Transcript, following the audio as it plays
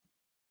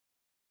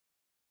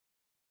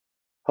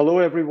Hello,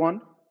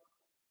 everyone.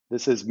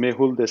 This is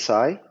Mehul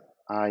Desai.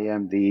 I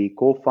am the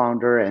co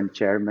founder and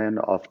chairman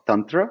of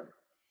Tantra.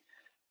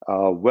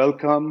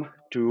 Welcome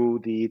to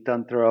the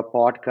Tantra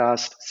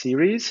podcast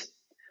series.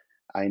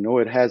 I know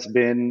it has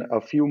been a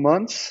few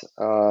months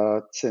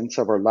since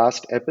our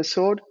last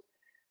episode,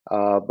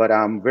 but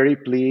I'm very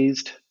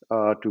pleased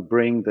to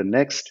bring the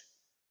next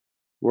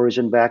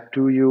version back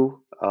to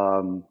you.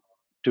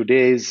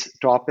 Today's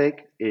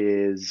topic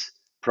is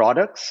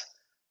products,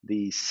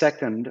 the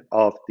second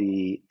of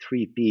the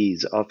three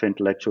P's of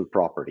intellectual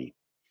property.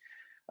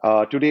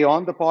 Today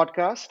on the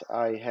podcast,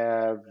 I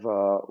have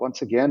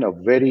once again a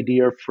very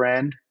dear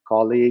friend,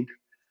 colleague,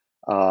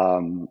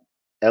 um,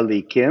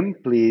 Ellie Kim.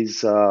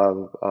 Please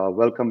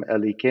welcome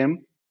Ellie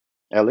Kim.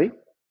 Ellie,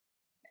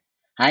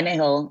 Hi,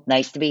 Mehul.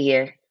 Nice to be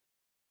here.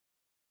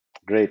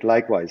 great.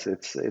 Likewise,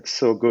 it's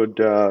so good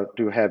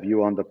to have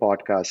you on the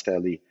podcast,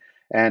 Ellie.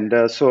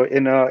 And so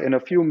in a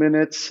few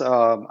minutes,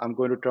 I'm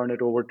going to turn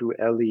it over to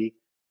Ellie,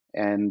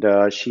 and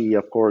she,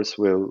 of course,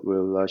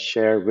 will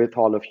share with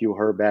all of you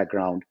her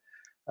background.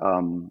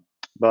 Um,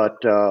 but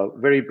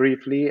very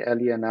briefly,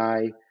 Ellie and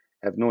I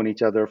have known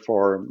each other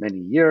for many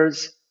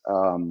years.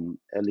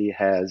 Ellie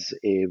has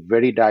a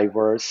very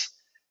diverse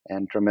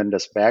and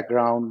tremendous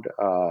background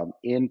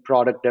in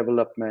product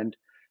development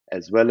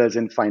as well as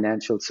in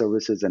financial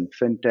services and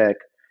fintech.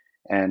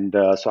 And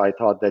so I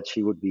thought that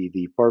she would be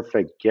the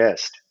perfect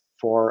guest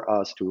for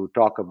us to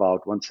talk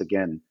about once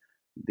again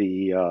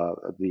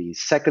the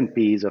second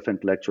piece of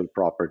intellectual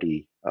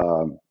property,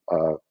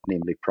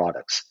 namely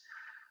products.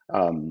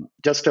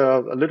 Just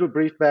a little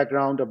brief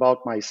background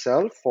about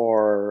myself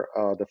for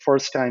the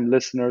first time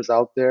listeners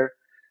out there.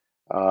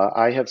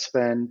 I have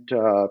spent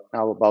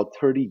now about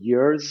 30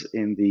 years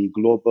in the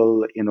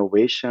global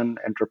innovation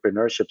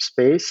entrepreneurship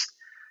space.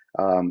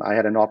 I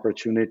had an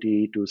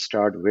opportunity to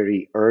start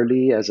very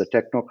early as a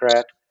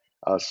technocrat,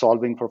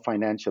 solving for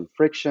financial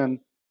friction.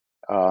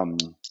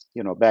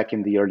 Back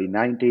in the early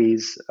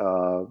 90s,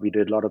 we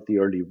did a lot of the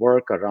early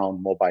work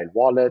around mobile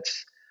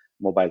wallets,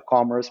 mobile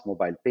commerce,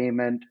 mobile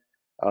payment,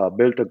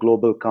 built a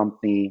global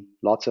company,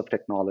 lots of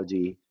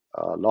technology,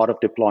 a lot of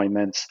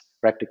deployments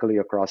practically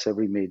across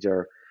every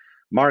major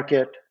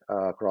market,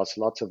 across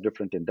lots of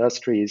different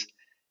industries.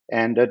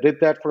 And did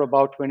that for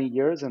about 20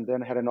 years and then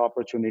had an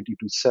opportunity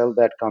to sell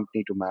that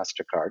company to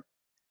MasterCard.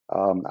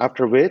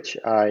 After which,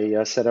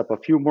 I set up a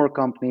few more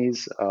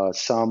companies,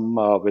 some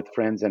with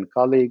friends and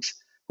colleagues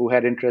who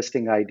had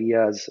interesting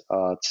ideas,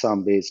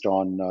 some based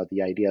on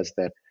the ideas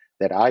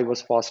that I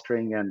was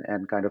fostering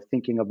and kind of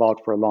thinking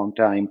about for a long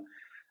time.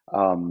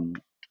 Um,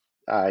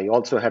 I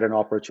also had an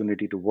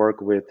opportunity to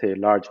work with a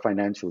large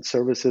financial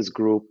services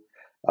group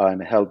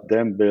and help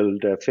them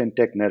build a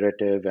fintech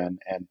narrative and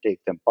take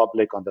them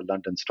public on the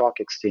London Stock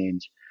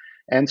Exchange.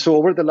 And so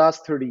over the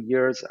last 30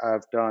 years,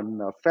 I've done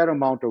a fair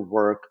amount of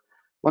work,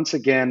 once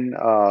again,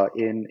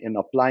 in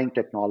applying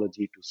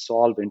technology to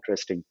solve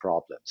interesting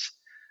problems.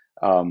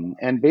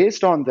 And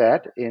based on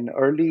that, in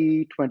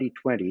early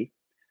 2020,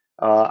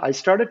 I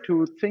started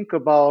to think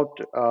about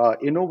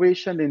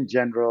innovation in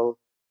general,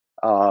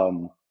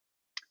 um,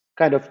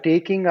 kind of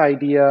taking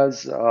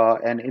ideas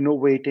and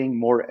innovating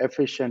more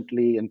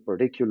efficiently in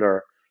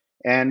particular.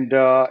 And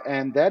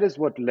that is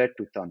what led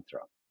to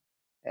Tantra.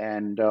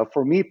 And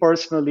for me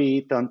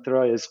personally,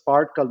 Tantra is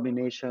part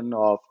culmination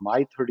of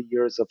my 30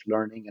 years of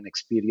learning and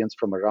experience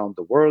from around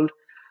the world.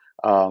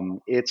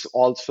 It's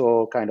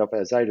also kind of,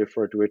 as I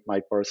refer to it,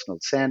 my personal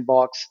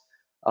sandbox.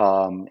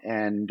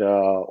 And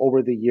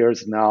over the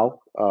years now,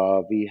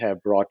 we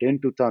have brought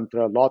into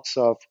Tantra lots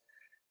of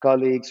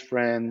colleagues,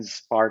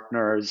 friends,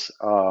 partners,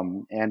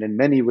 and in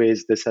many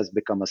ways, this has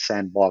become a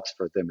sandbox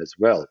for them as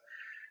well.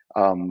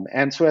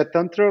 And so at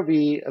Tantra,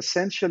 we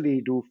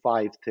essentially do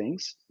five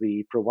things.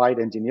 We provide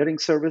engineering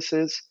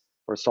services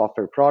for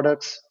software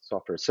products,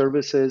 software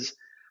services.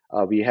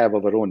 We have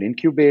our own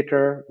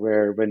incubator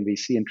where, when we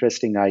see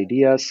interesting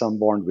ideas, some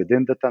born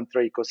within the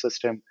Tantra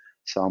ecosystem,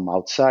 some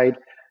outside,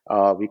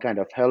 we kind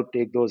of help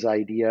take those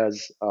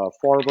ideas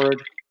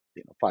forward,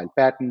 file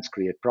patents,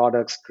 create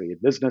products,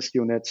 create business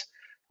units.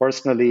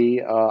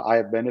 Personally, I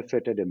have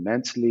benefited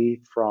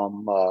immensely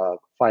from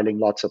filing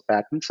lots of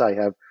patents. I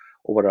have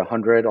over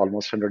 100,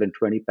 almost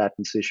 120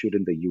 patents issued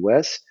in the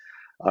US.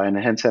 And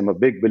hence, I'm a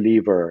big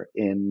believer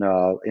in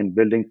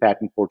building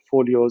patent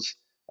portfolios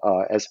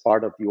as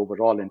part of the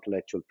overall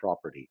intellectual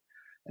property.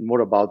 And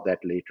more about that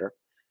later.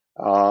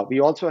 We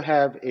also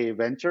have a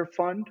venture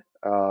fund.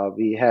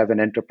 We have an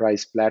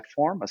enterprise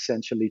platform,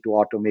 essentially to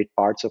automate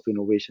parts of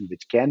innovation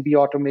which can be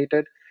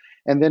automated.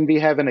 And then we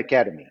have an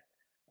academy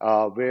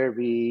where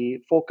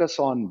we focus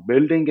on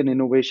building an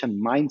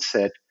innovation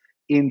mindset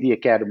in the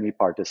academy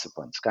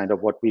participants, kind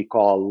of what we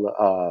call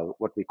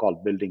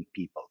building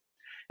people.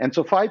 And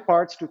so five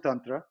parts to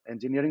Tantra: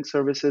 engineering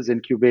services,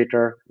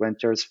 incubator,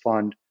 ventures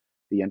fund,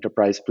 the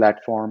enterprise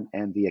platform,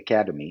 and the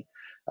academy.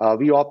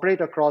 We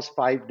operate across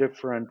five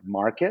different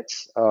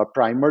markets,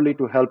 primarily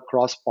to help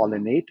cross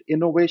pollinate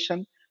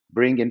innovation,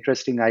 bring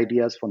interesting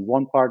ideas from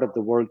one part of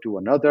the world to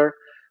another.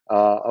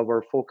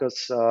 Our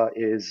focus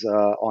is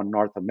on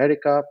North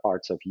America,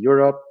 parts of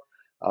Europe,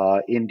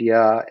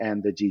 India,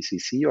 and the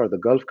GCC or the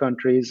Gulf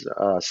countries,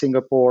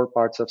 Singapore,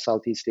 parts of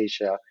Southeast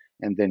Asia,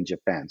 and then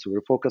Japan. So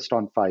we're focused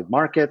on five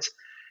markets.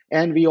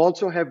 And we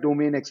also have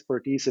domain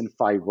expertise in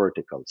five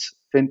verticals: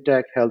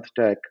 FinTech, health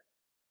tech,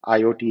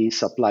 IoT,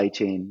 supply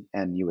chain,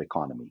 and new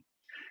economy.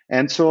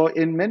 And so,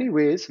 in many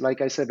ways,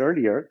 like I said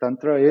earlier,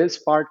 Tantra is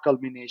part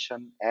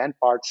culmination and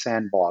part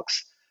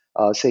sandbox,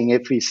 saying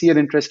if we see an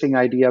interesting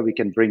idea, we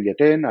can bring it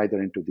in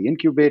either into the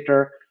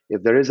incubator.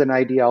 If there is an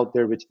idea out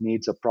there which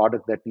needs a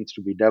product that needs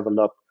to be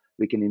developed,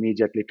 we can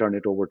immediately turn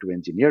it over to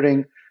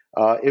engineering.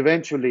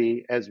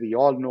 Eventually, as we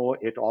all know,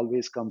 it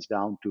always comes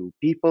down to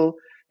people.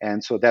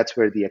 And so that's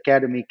where the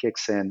academy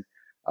kicks in.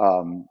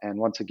 And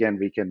once again,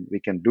 we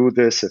can do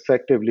this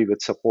effectively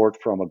with support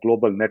from a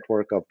global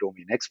network of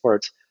domain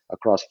experts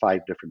across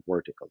five different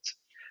verticals.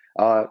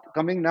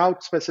 Coming now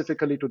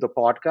specifically to the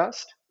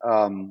podcast,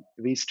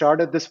 we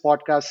started this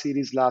podcast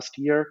series last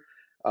year,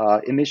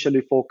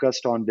 initially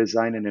focused on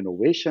design and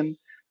innovation.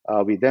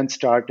 We then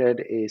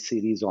started a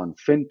series on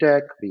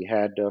fintech. We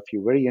had a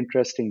few very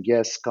interesting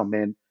guests come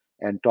in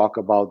and talk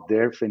about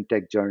their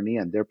fintech journey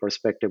and their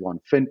perspective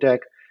on fintech,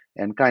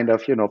 and kind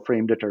of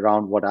framed it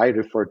around what I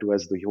refer to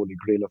as the holy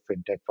grail of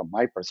fintech from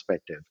my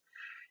perspective.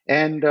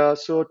 And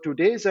so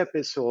today's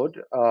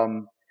episode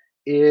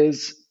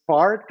is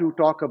part to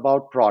talk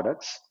about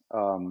products.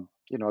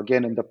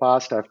 Again, in the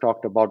past, I've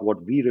talked about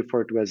what we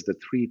refer to as the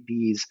three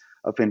P's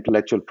of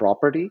intellectual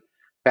property: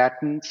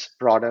 patents,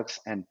 products,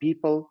 and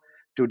people.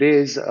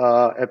 Today's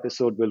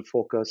episode will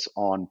focus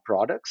on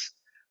products.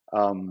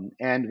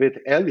 And with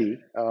Ellie,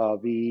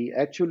 we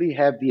actually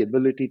have the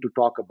ability to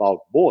talk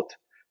about both,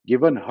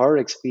 given her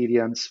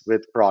experience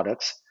with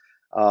products,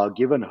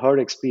 given her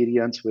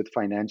experience with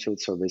financial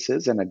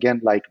services. And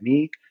again, like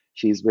me,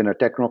 she's been a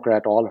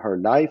technocrat all her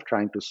life,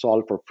 trying to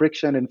solve for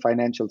friction in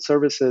financial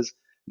services,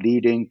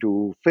 leading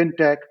to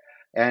fintech.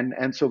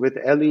 And so with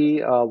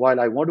Ellie, while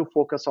I want to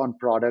focus on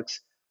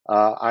products,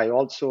 I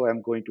also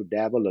am going to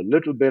dabble a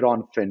little bit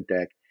on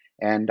fintech.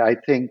 And I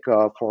think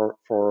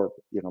for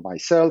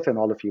myself and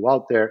all of you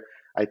out there,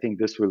 I think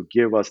this will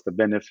give us the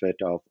benefit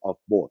of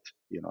both.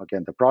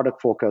 Again, the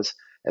product focus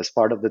as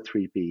part of the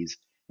three Ps,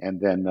 and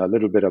then a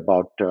little bit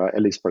about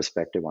Ellie's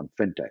perspective on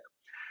fintech.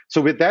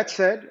 So, with that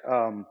said,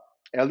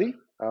 Ellie,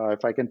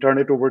 if I can turn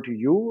it over to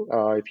you,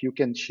 if you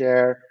can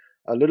share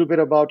a little bit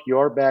about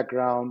your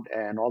background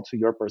and also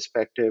your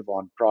perspective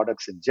on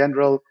products in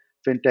general,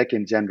 fintech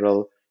in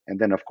general, and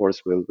then of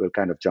course we'll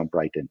kind of jump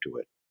right into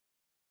it.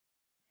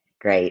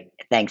 Great.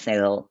 Thanks,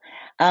 Nahul.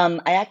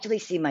 I actually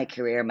see my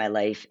career, my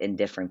life in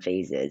different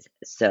phases.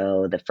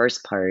 So the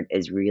first part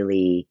is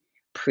really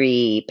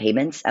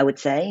pre-payments, I would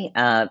say.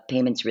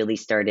 Payments really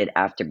started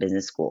after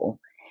business school.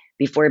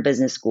 Before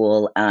business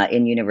school,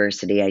 in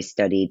university, I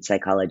studied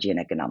psychology and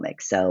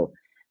economics. So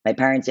my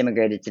parents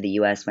immigrated to the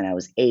US when I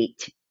was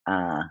 8.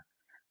 Uh,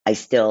 I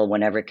still,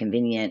 whenever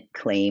convenient,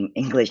 claim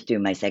English to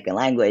my second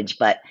language,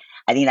 but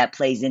I think that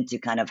plays into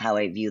kind of how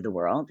I view the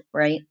world,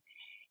 right?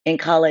 In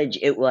college,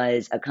 it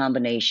was a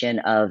combination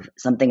of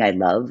something I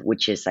love,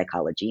 which is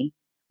psychology,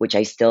 which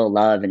I still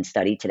love and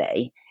study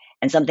today,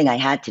 and something I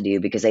had to do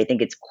because I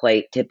think it's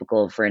quite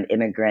typical for an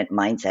immigrant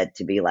mindset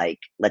to be like,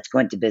 let's go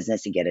into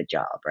business and get a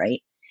job,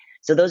 right?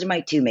 So those are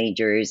my two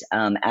majors.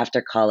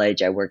 After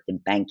college, I worked in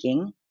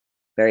banking,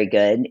 very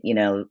good,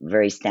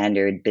 very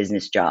standard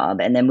business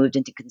job, and then moved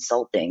into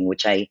consulting,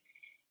 which in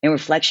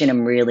reflection,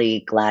 I'm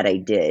really glad I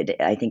did.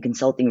 I think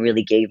consulting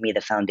really gave me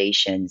the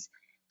foundations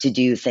to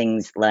do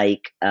things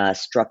like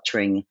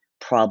structuring,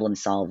 problem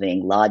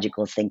solving,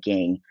 logical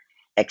thinking,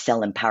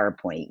 Excel and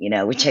PowerPoint,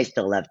 which I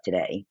still love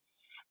today.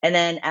 And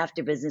then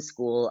after business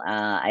school,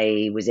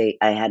 I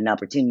had an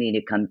opportunity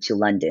to come to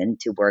London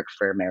to work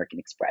for American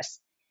Express,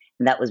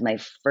 and that was my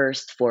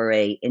first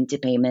foray into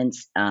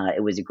payments.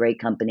 It was a great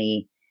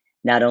company.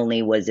 Not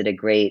only was it a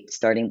great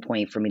starting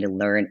point for me to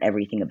learn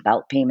everything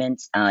about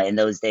payments. In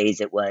those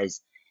days, it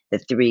was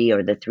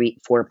the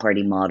four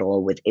party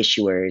model with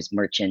issuers,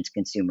 merchants,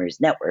 consumers,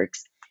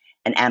 networks,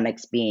 and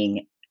Amex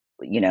being,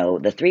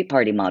 the three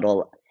party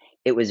model.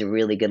 It was a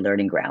really good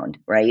learning ground,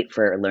 right,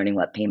 for learning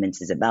what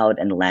payments is about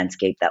and the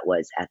landscape that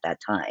was at that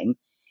time.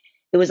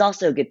 It was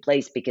also a good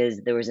place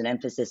because there was an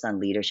emphasis on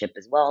leadership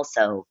as well.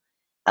 So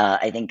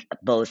I think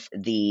both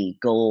the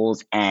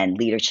goals and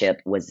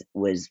leadership was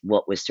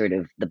what was sort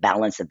of the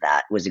balance of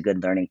that was a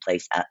good learning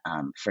place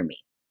for me.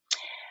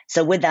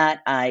 So with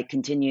that, I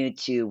continued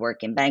to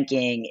work in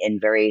banking in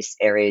various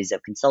areas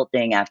of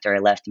consulting after I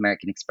left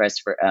American Express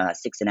for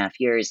 6.5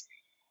 years.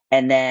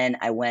 And then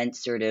I went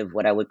sort of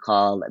what I would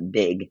call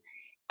big,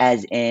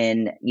 as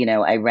in,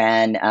 I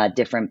ran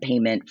different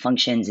payment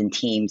functions and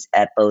teams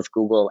at both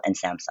Google and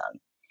Samsung.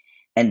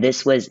 And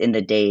this was in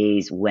the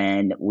days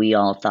when we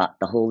all thought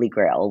the Holy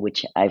Grail,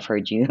 which I've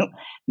heard you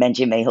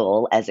mention,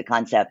 Mehul, as a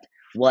concept,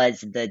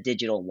 was the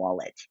digital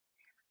wallet.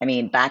 I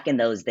mean, back in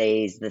those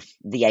days,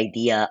 the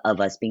idea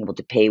of us being able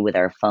to pay with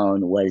our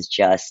phone was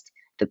just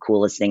the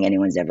coolest thing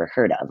anyone's ever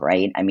heard of,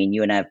 right? I mean,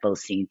 you and I have both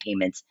seen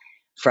payments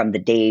from the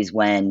days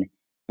when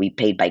we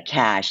paid by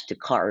cash to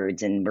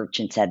cards, and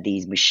merchants had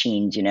these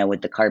machines,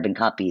 with the carbon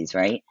copies,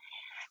 right?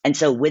 And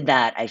so with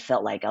that, I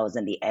felt like I was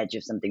on the edge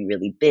of something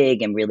really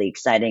big and really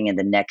exciting, and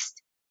the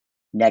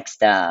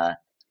next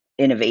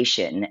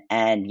innovation.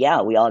 And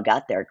yeah, we all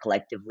got there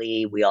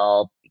collectively. We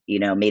all,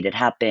 made it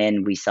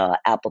happen. We saw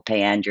Apple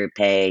Pay, Android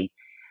Pay.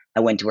 I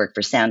went to work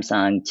for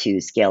Samsung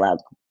to scale out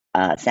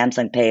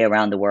Samsung Pay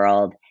around the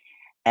world.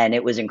 And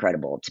it was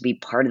incredible to be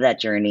part of that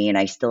journey. And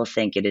I still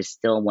think it is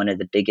still one of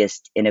the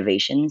biggest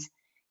innovations,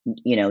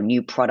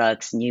 new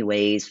products, new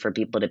ways for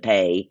people to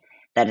pay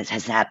that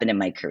has happened in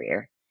my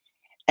career.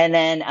 And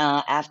then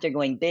after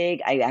going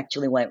big, I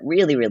actually went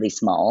really, really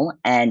small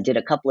and did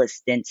a couple of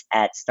stints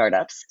at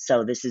startups.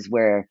 So this is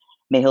where,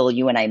 Mehul,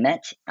 you and I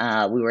met.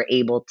 We were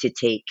able to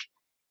take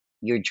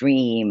your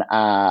dream,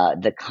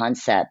 the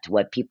concept,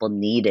 what people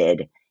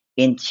needed,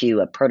 into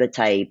a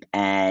prototype.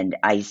 And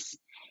the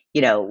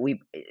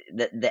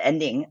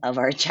ending of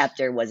our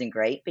chapter wasn't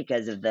great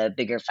because of the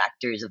bigger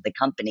factors of the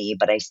company,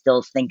 but I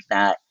still think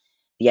that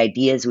the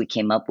ideas we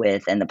came up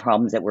with and the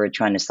problems that we are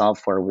trying to solve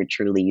for were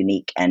truly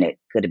unique, and it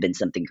could have been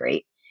something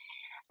great.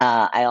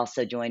 I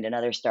also joined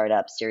another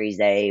startup, Series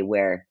A,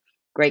 where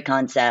great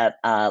concept,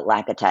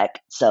 lack of tech,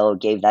 so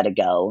gave that a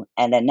go.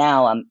 And then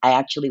now I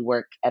actually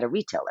work at a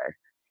retailer.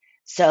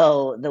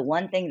 So the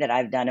one thing that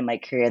I've done in my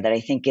career that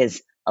I think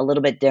is a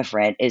little bit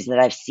different is that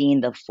I've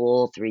seen the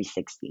full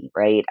 360,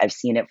 right? I've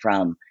seen it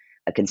from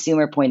a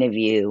consumer point of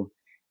view,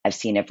 I've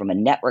seen it from a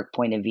network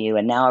point of view,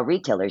 and now a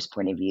retailer's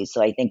point of view.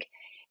 So I think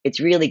it's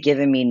really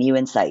given me new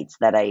insights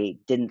that I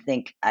didn't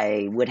think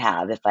I would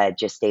have if I had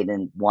just stayed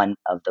in one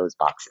of those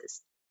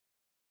boxes.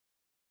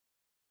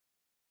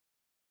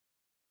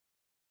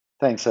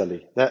 Thanks,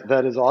 Ali.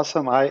 That is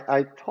awesome.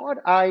 I thought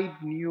I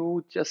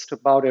knew just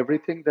about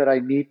everything that I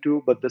need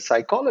to, but the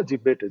psychology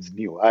bit is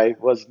new. I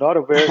was not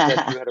aware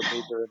that you had a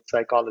major in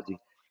psychology,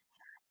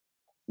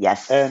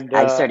 Yes, and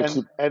I sort of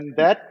keep.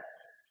 that.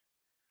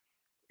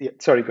 Yeah,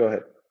 sorry, go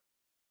ahead.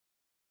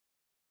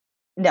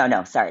 No,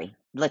 no, sorry.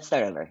 Let's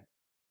start over.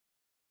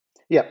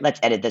 Yeah, Let's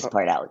edit this uh,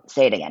 part out.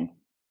 Say it again.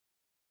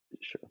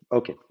 sure.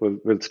 Okay,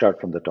 we'll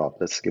start from the top.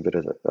 Let's give it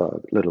a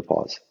little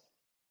pause.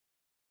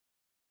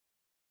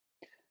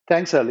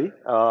 Thanks, Ali.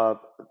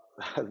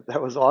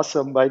 That was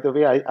awesome. By the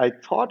way, I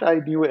thought I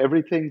knew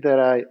everything that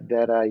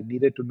I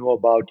needed to know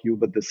about you,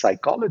 but the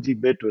psychology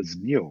bit was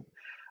new.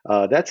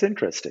 That's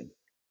interesting.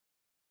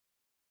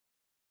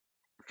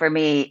 For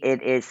me,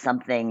 it is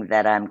something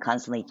that I'm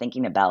constantly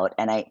thinking about,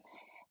 and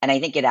I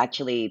think it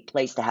actually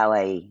plays to how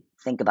I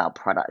think about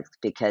products,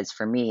 because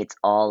for me it's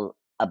all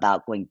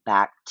about going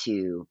back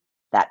to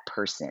that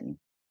person,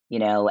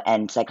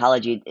 and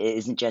psychology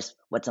isn't just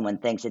what someone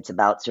thinks, it's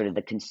about sort of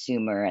the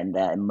consumer and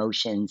the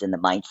emotions and the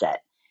mindset.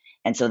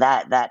 And so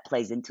that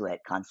plays into it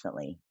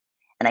constantly.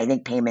 And I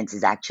think payments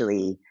is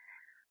actually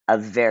a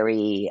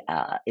very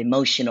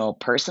emotional,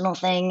 personal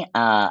thing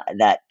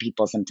that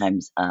people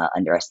sometimes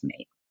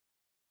underestimate.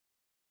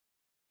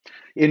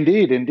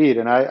 Indeed, indeed.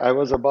 And I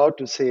was about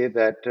to say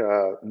that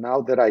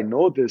now that I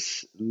know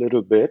this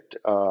little bit,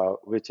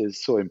 which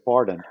is so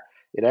important,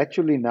 it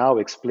actually now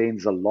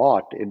explains a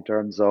lot in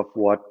terms of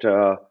what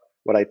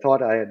I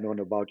thought I had known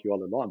about you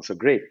all along. So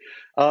great.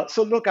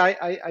 So look,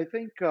 I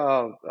think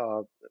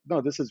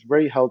no, this is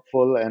very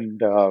helpful, and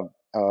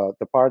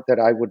the part that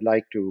I would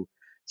like to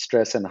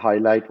stress and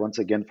highlight once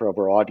again for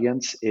our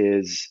audience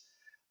is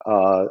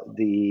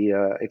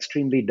the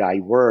extremely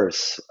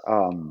diverse.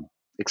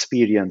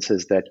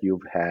 Experiences that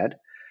you've had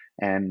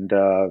and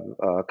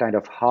kind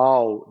of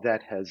how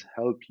that has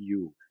helped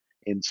you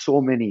in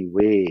so many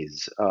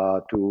ways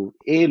to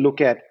look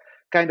at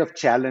kind of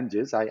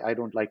challenges. I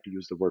don't like to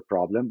use the word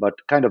problem, but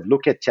kind of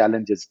look at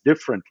challenges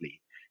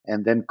differently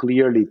and then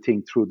clearly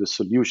think through the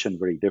solution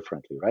very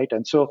differently, right?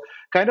 And so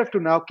kind of to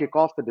now kick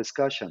off the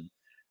discussion,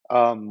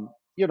 I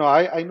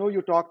know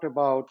you talked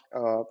about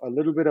a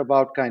little bit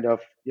about kind of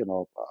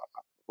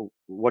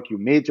what you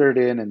majored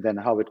in and then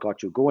how it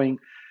got you going.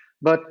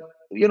 But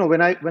when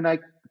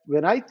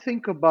I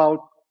think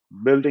about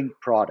building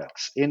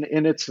products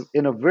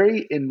in a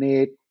very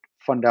innate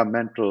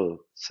fundamental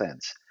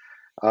sense,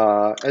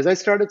 as I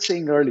started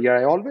saying earlier,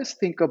 I always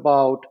think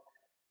about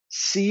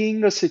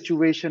seeing a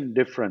situation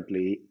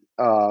differently.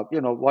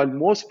 While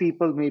most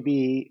people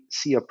maybe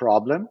see a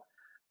problem,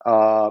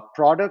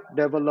 product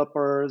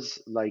developers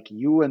like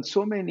you and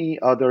so many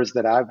others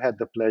that I've had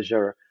the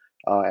pleasure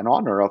and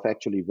honor of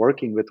actually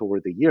working with over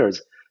the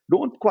years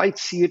don't quite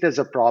see it as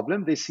a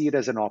problem. They see it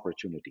as an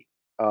opportunity.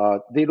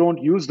 They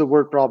don't use the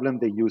word problem,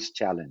 they use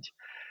challenge.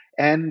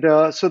 And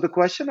so the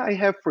question I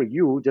have for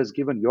you, just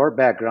given your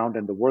background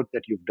and the work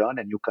that you've done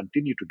and you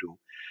continue to do,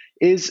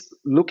 is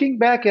looking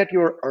back at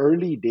your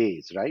early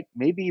days, right?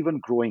 Maybe even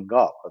growing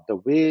up, the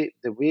way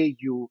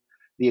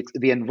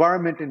the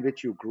environment in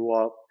which you grew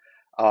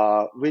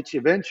up, which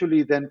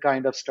eventually then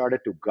kind of started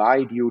to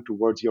guide you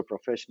towards your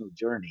professional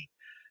journey.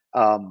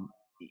 Um,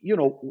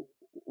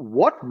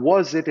 what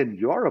was it, in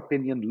your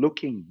opinion,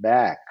 looking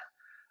back,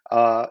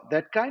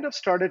 that kind of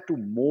started to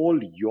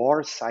mold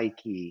your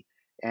psyche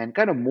and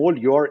kind of mold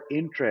your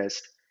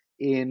interest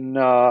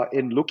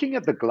in looking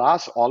at the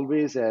glass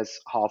always as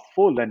half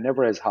full and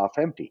never as half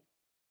empty?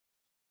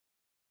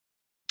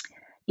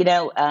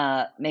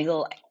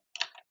 Mehul,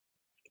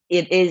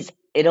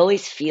 it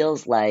always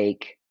feels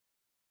like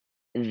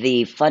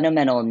the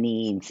fundamental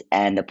needs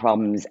and the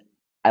problems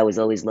I was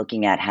always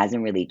looking at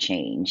hasn't really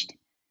changed.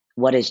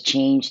 What has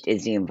changed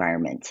is the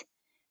environment.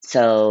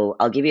 So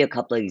I'll give you a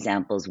couple of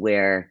examples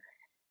where,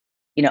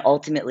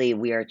 ultimately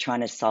we are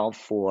trying to solve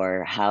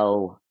for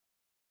how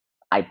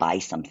I buy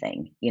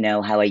something,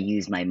 how I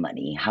use my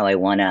money, how I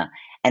wanna,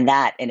 and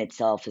that in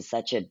itself is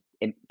such a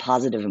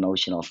positive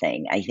emotional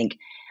thing. I think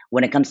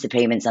when it comes to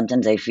payments,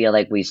 sometimes I feel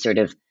like we've sort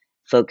of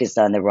focused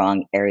on the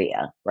wrong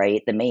area,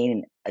 right? The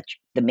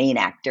main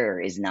actor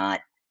is not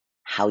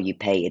how you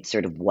pay, it's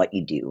sort of what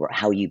you do or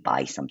how you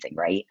buy something,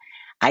 right?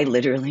 I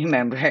literally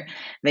remember,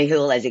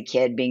 Mehul, as a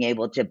kid being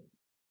able to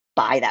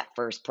buy that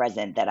first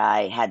present that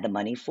I had the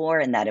money for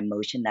and that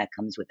emotion that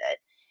comes with it.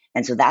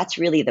 And so that's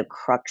really the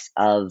crux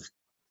of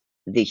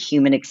the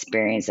human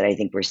experience that I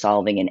think we're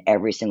solving in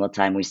every single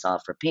time we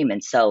solve for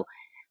payments. So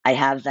I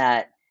have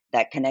that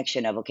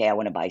connection of, okay, I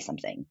want to buy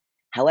something.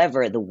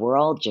 However, the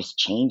world just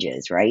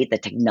changes, right? The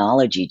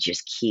technology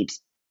just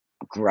keeps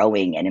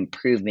growing and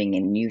improving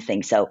and new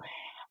things. So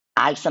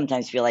I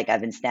sometimes feel like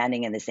I've been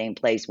standing in the same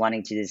place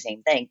wanting to do the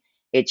same thing.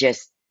 It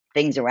just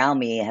things around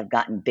me have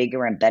gotten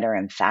bigger and better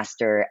and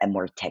faster and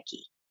more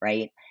techy,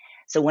 right?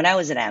 So when I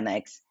was at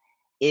Amex,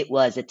 it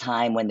was a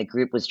time when the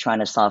group was trying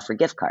to solve for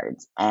gift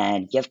cards.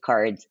 And gift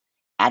cards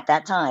at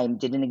that time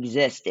didn't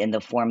exist in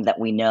the form that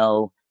we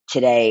know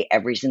today.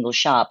 Every single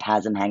shop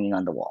has them hanging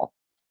on the wall,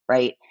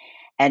 right?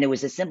 And it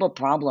was a simple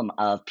problem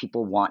of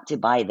people want to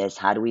buy this.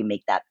 How do we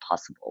make that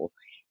possible?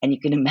 And you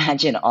can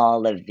imagine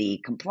all of the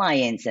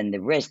compliance and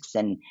the risks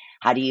and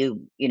how do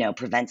you,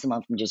 prevent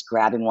someone from just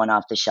grabbing one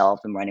off the shelf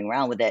and running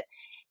around with it.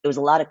 There was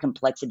a lot of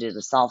complexity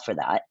to solve for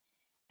that.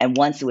 And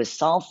once it was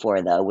solved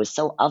for, though, it was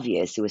so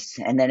obvious.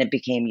 And then it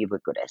became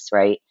ubiquitous,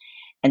 right?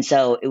 And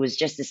so it was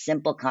just a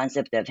simple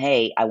concept of,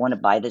 hey, I want to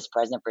buy this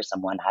present for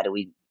someone. How do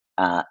we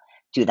uh,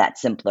 do that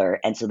simpler?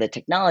 And so the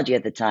technology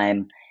at the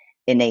time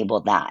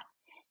enabled that.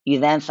 You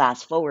then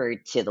fast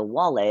forward to the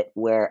wallet,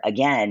 where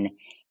again,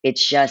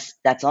 it's just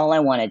that's all I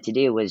wanted to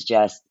do was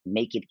just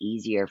make it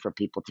easier for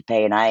people to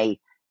pay. And I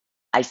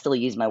still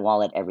use my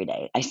wallet every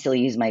day. I still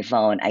use my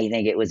phone. I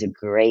think it was a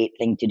great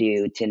thing to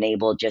do to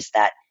enable just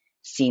that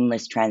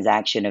seamless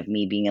transaction of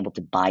me being able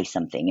to buy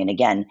something. And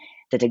again,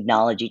 the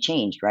technology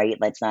changed, right?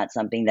 That's not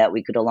something that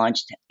we could have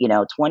launched,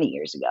 20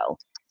 years ago,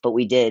 but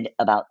we did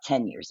about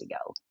 10 years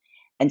ago.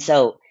 And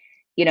so,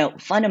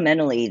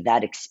 fundamentally,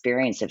 that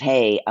experience of,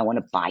 hey, I want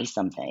to buy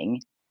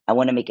something, I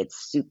want to make it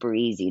super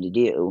easy to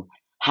do,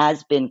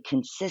 has been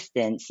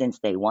consistent since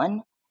day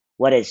one.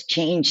 What has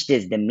changed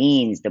is the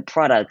means, the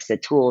products, the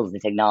tools, the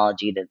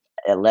technology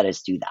that let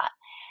us do that.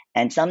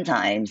 And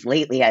sometimes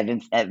lately, I've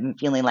been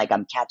feeling like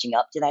I'm catching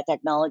up to that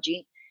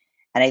technology.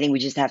 And I think we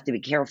just have to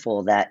be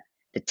careful that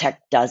the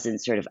tech doesn't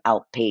sort of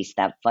outpace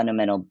that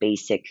fundamental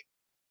basic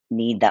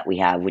need that we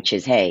have, which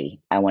is, hey,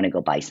 I want to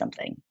go buy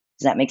something.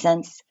 Does that make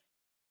sense?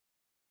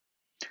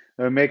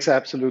 It makes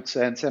absolute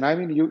sense. And I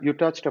mean, you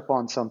touched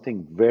upon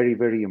something very,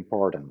 very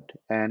important.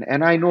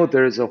 And I know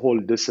there is a whole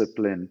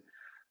discipline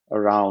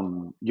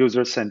around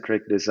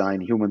user-centric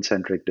design,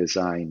 human-centric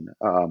design.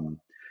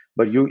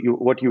 But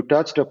what you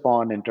touched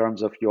upon in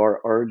terms of your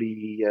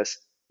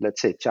earliest,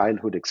 let's say,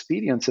 childhood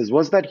experiences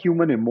was that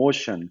human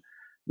emotion,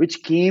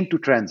 which came to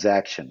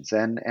transactions.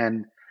 And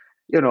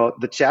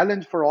the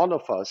challenge for all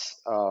of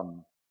us,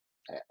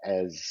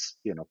 as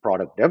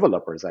product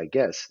developers, I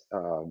guess,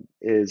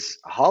 is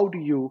how do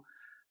you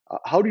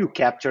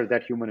capture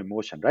that human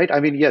emotion, right?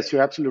 I mean, yes,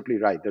 you're absolutely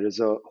right. There is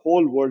a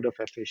whole world of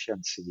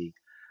efficiency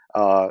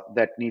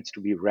that needs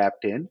to be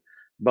wrapped in.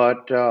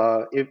 But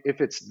if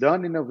it's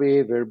done in a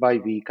way whereby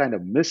we kind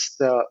of miss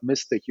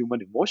the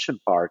human emotion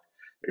part,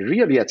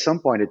 really at some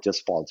point it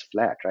just falls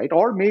flat, right?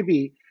 Or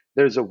maybe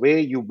there's a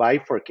way you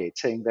bifurcate,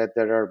 saying that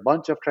there are a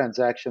bunch of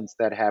transactions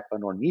that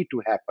happen or need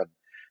to happen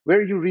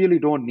where you really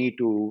don't need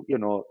to,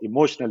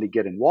 emotionally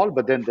get involved.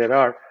 But then there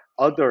are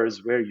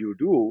others where you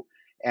do,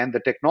 and the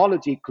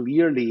technology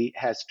clearly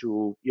has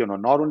to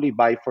not only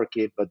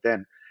bifurcate but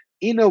then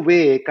in a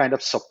way kind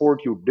of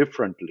support you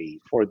differently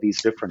for these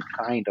different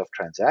kind of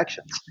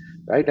transactions,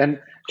 right? And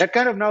that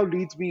kind of now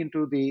leads me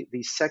into the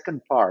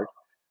second part.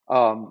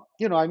 I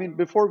mean,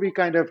 before we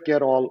kind of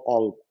get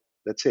all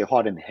let's say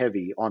hot and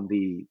heavy on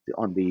the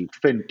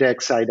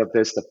fintech side of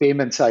this, the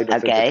payment side of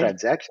it, the Okay.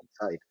 transaction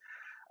side,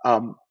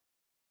 um,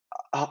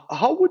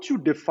 how would you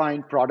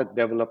define product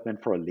development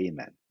for a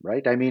layman,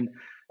 right? I mean,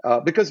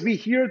 because we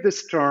hear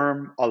this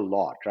term a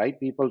lot, right?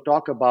 People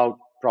talk about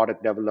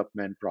product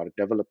development. Product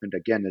development,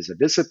 again, is a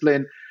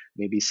discipline.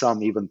 Maybe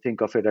some even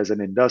think of it as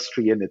an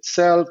industry in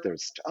itself.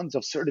 There's tons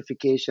of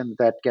certification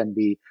that can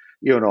be,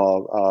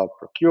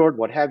 procured,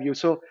 what have you.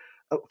 So,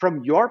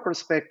 from your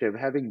perspective,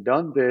 having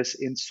done this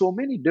in so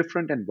many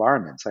different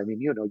environments, I mean,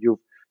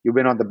 you've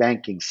been on the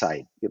banking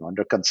side,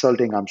 under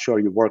consulting. I'm sure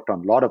you worked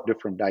on a lot of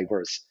different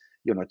diverse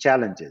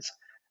challenges.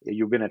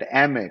 You've been at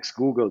Amex,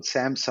 Google,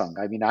 Samsung.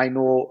 I mean, I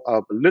know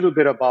a little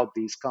bit about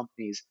these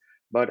companies,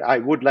 but I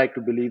would like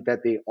to believe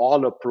that they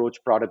all approach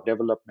product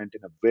development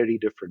in a very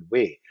different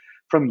way.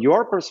 From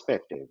your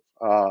perspective,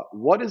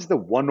 what is the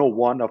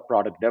 101 of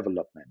product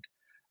development?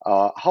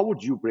 How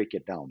would you break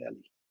it down,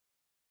 Ellie?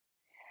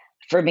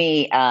 For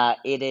me,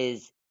 it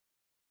is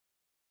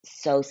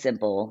so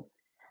simple,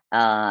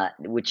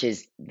 which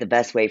is the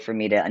best way for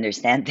me to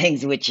understand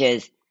things, which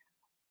is,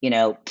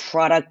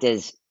 product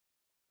is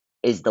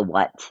the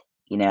what.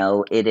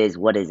 It is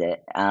what is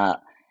it?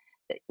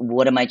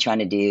 What am I trying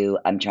to do?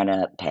 I'm trying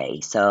to pay.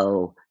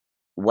 So,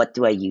 what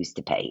do I use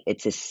to pay?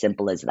 It's as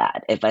simple as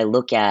that.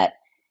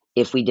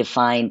 If we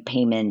define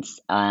payments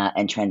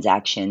and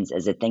transactions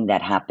as a thing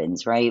that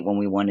happens, right, when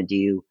we want to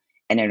do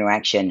an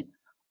interaction,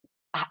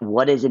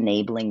 what is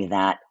enabling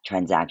that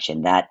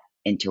transaction, that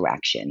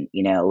interaction?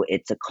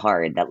 It's a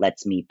card that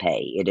lets me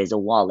pay. It is a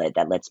wallet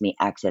that lets me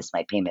access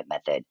my payment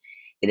method.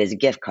 It is a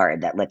gift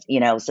card that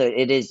so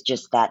it is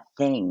just that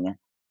thing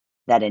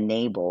that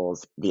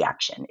enables the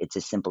action. It's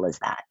as simple as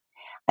that.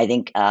 I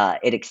think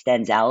it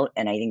extends out,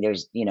 and I think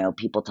there's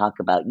people talk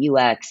about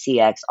UX,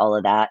 CX, all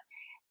of that,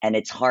 and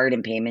it's hard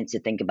in payments to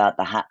think about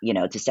the how,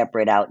 to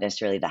separate out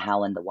necessarily the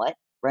how and the what,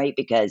 right?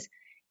 Because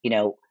you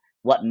know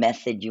what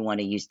method you want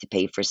to use to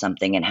pay for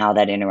something and how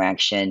that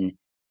interaction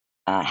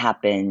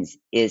happens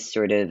is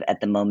sort of at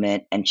the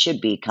moment and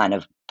should be kind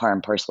of par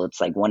and parcel.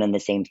 It's like one and the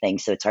same thing,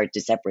 so it's hard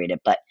to separate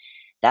it. But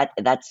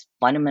that's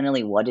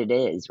fundamentally what it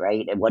is,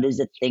 right? And what is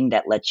the thing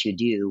that lets you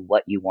do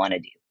what you want to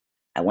do?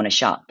 I want to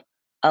shop.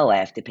 Oh, I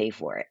have to pay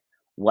for it.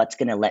 What's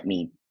going to let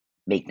me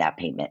make that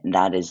payment? And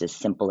that is as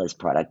simple as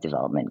product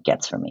development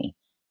gets for me.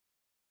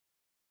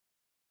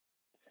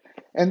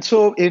 And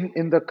so,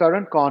 in the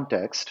current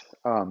context,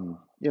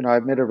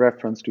 I've made a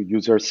reference to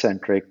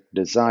user-centric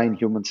design,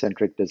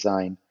 human-centric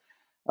design,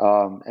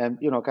 and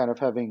kind of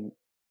having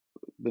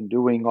been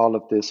doing all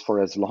of this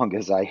for as long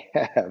as I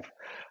have.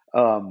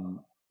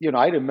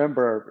 I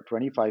remember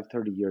 25,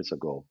 30 years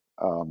ago,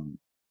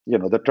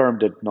 the term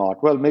did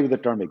not, well, maybe the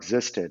term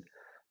existed,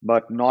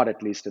 but not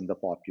at least in the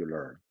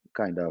popular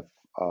kind of,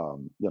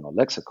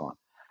 lexicon.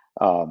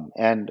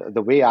 And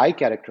the way I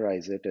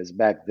characterize it is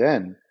back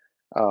then,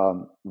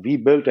 we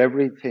built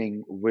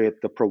everything with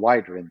the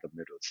provider in the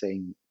middle,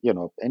 saying,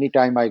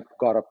 anytime I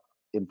got up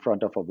in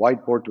front of a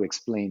whiteboard to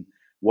explain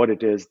what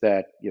it is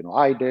that,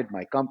 I did,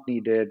 my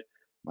company did,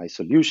 my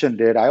solution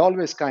did, I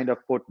always kind of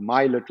put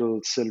my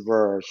little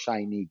silver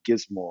shiny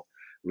gizmo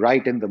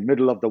right in the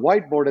middle of the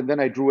whiteboard, and then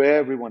I drew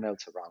everyone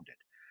else around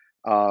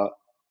it. Uh,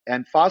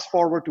 and fast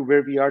forward to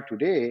where we are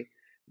today,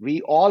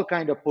 we all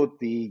kind of put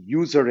the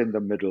user in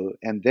the middle,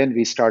 and then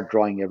we start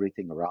drawing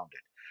everything around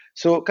it.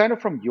 So, kind of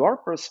from your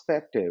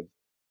perspective,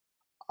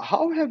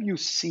 how have you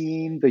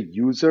seen the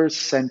user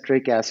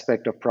centric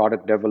aspect of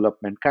product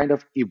development kind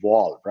of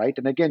evolve, right?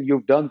 And again,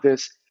 you've done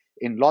this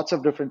in lots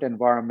of different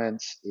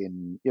environments,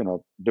 in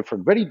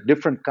different, very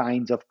different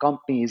kinds of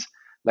companies,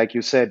 like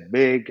you said,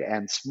 big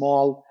and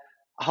small.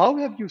 How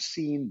have you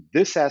seen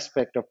this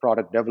aspect of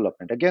product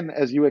development? Again,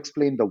 as you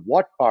explained the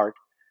what part,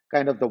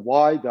 kind of the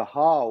why, the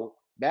how.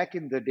 Back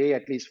in the day,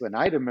 at least when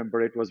I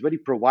remember, it was very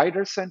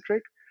provider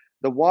centric.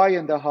 The why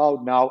and the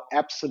how now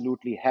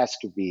absolutely has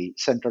to be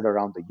centered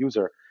around the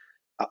user.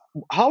 uh,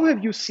 how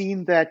have you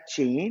seen that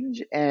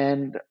change?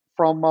 And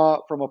from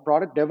a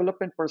product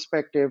development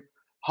perspective,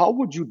 how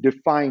would you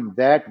define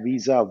that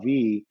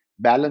vis-a-vis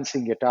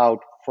balancing it out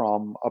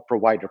from a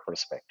provider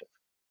perspective?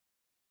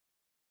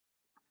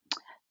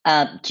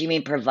 Do you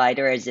mean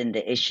provider as in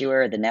the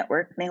issuer or the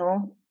network,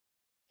 Nehul?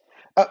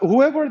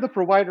 Whoever the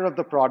provider of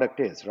the product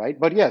is, right?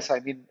 But yes, I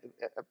mean,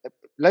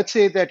 let's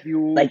say that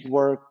you Like,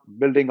 were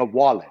building a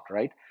wallet,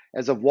 right?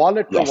 As a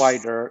wallet yes,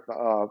 provider,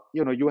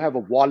 you have a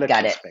wallet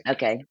got it. perspective.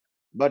 Okay.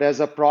 But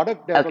as a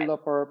product Okay.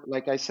 developer,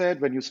 like I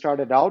said, when you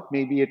started out,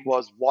 maybe it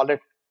was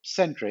wallet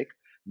centric.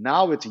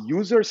 Now it's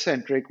user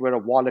centric, where a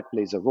wallet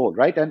plays a role,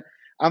 right? And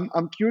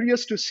I'm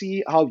curious to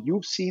see how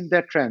you've seen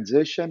that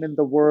transition in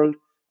the world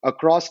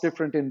across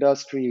different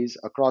industries,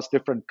 across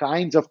different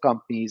kinds of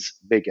companies,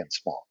 big and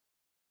small.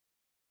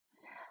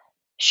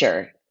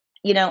 Sure.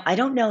 I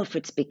don't know if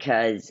it's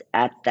because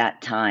at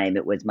that time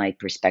it was my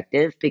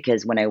perspective,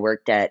 because when I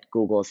worked at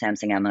Google,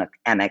 Samsung,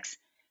 Amex,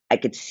 I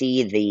could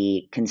see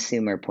the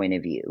consumer point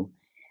of view.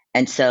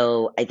 And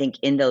so I think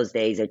in those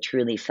days, I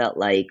truly felt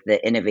like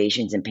the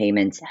innovations in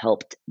payments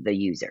helped the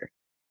user.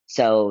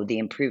 So the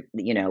improve,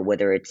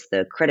 whether it's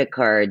the credit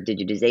card,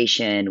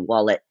 digitization,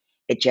 wallet,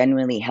 it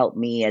genuinely helped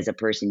me as a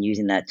person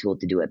using that tool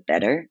to do it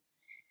better.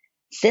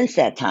 Since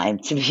that time,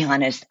 to be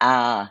honest,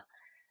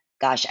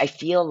 gosh, I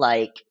feel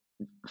like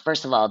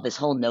first of all, this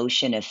whole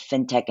notion of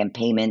fintech and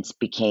payments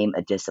became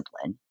a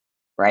discipline,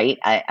 right?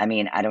 I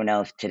mean, I don't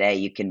know if today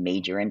you can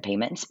major in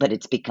payments, but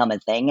it's become a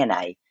thing. And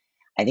I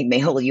think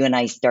Mehul, you and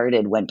I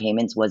started when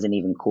payments wasn't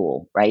even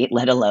cool, right?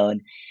 Let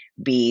alone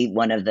be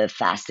one of the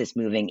fastest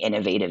moving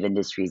innovative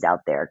industries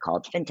out there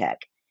called fintech.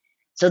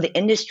 So the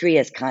industry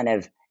has kind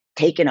of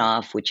taken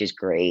off, which is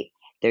great.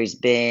 There's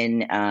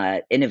been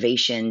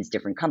innovations,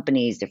 different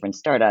companies, different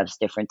startups,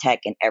 different tech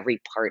in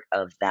every part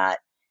of that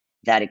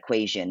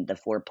equation, the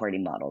four-party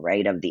model,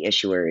 right? Of the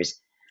issuers,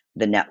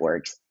 the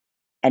networks.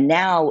 And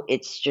now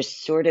it's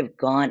just sort of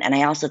gone. And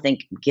I also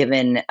think,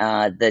 given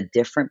the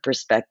different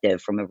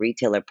perspective from a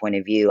retailer point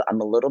of view,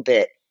 I'm a little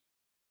bit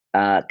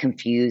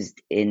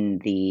confused in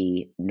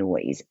the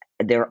noise.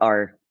 There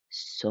are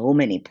so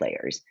many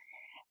players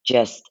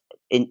just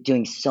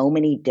doing so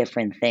many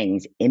different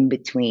things in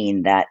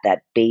between that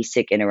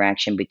basic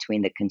interaction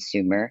between the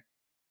consumer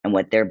and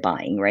what they're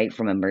buying, right,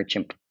 from a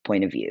merchant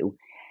point of view.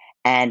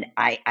 And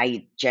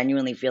I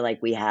genuinely feel like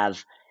we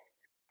have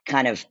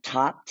kind of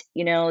topped,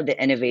 the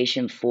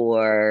innovation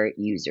for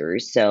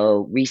users.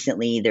 So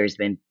recently there's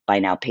been buy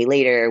now, pay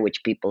later,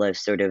 which people have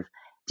sort of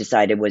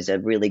decided was a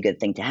really good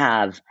thing to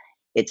have.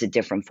 It's a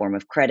different form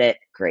of credit.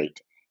 Great.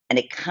 And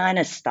it kind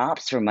of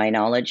stops, from my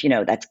knowledge,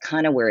 that's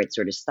kind of where it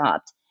sort of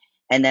stopped.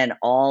 And then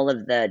all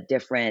of the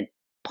different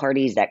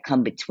parties that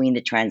come between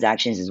the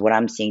transactions is what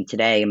I'm seeing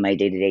today in my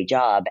day to day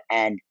job.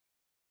 And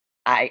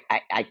I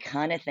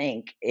kind of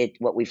think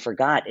what we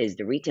forgot is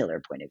the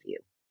retailer point of view,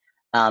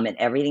 and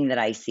everything that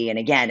I see. And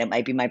again, it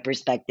might be my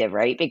perspective,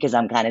 right? Because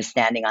I'm kind of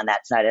standing on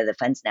that side of the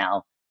fence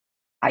now.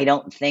 I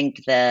don't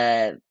think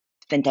the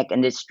fintech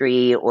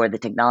industry or the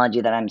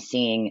technology that I'm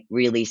seeing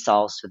really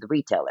solves for the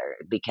retailer,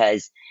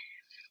 because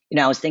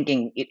I was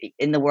thinking,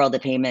 in the world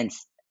of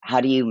payments, how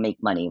do you make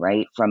money,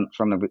 right?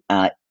 From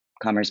a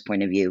commerce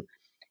point of view,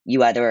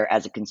 you either,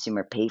 as a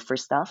consumer, pay for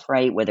stuff,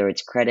 right? Whether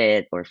it's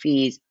credit or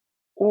fees,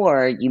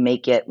 or you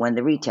make it when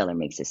the retailer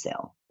makes a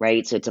sale,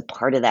 right? So it's a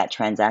part of that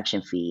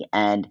transaction fee.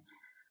 And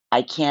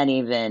I can't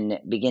even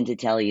begin to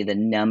tell you the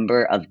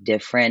number of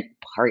different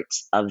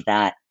parts of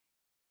that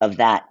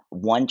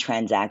one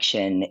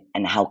transaction,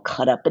 and how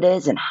cut up it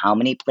is, and how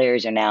many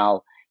players are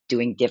now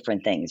doing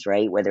different things,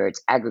 right? Whether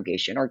it's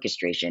aggregation,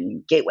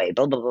 orchestration, gateway,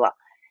 blah, blah, blah, blah.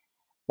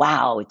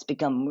 Wow, it's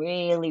become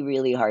really,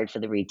 really hard for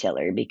the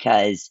retailer,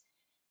 because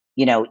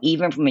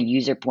even from a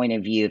user point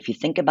of view, if you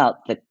think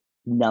about the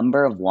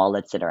number of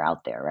wallets that are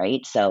out there,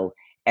 right? So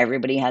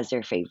everybody has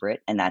their favorite,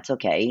 and that's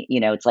okay.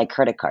 It's like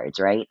credit cards,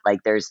 right? Like,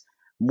 there's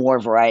more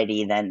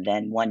variety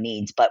than one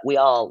needs, but we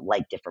all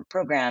like different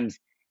programs.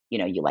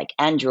 You like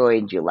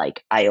Android, you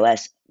like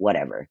iOS,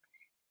 whatever.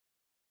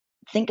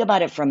 Think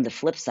about it from the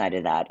flip side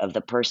of that, of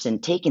the person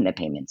taking the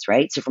payments,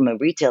 right? So from a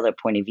retailer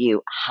point of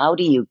view, how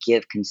do you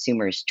give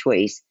consumers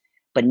choice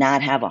but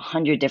not have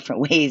 100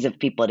 different ways of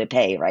people to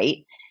pay, right?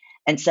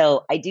 And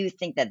so I do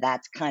think that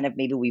that's kind of,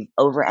 maybe we've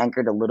over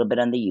anchored a little bit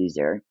on the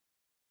user.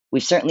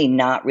 We've certainly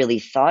not really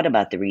thought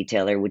about the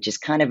retailer, which is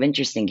kind of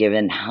interesting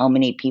given how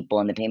many people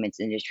in the payments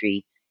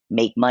industry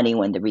make money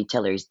when the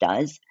retailers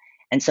does.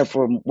 And so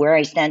from where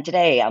I stand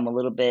today, I'm a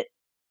little bit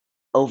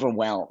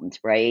overwhelmed,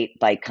 right,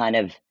 by kind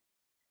of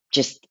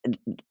just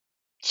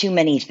too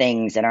many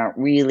things that aren't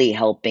really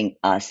helping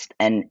us,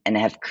 and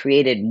have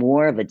created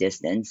more of a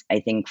distance, I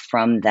think,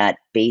 from that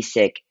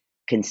basic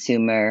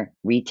consumer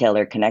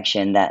retailer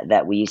connection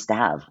that we used to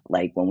have,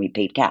 like when we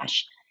paid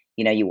cash.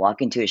 You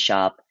walk into a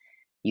shop,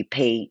 you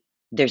pay,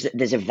 there's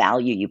a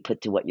value you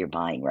put to what you're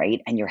buying, right?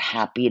 And you're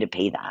happy to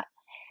pay that.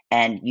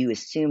 And you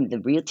assume the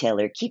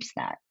retailer keeps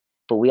that.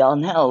 But we all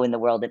know, in the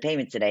world of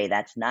payments today,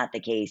 that's not the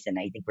case. And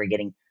I think we're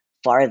getting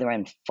farther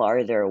and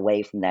farther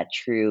away from that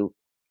true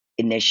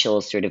initial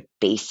sort of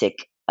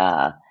basic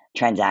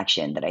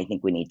transaction that I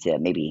think we need to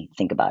maybe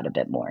think about a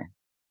bit more.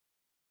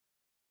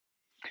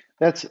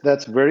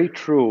 That's very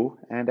true.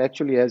 And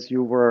actually, as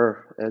you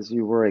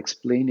were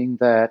explaining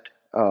that,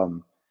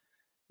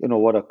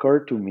 what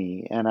occurred to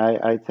me, and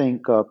I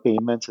think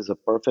payments is a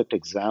perfect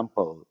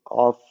example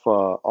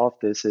of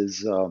this.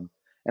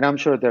 And I'm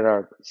sure there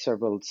are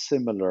several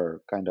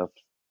similar kind of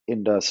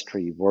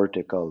industry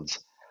verticals.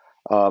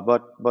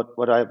 But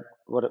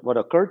what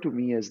occurred to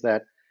me is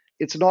that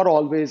it's not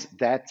always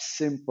that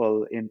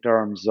simple in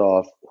terms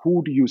of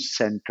who do you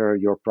center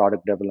your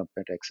product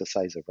development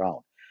exercise around.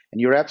 And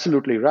you're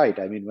absolutely right.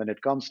 I mean, when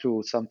it comes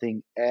to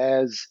something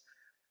as,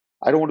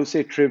 I don't want to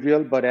say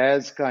trivial, but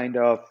as kind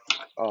of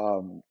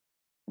um,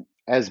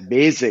 as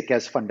basic,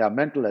 as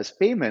fundamental as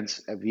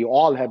payments, we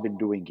all have been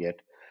doing it,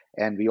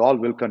 and we all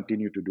will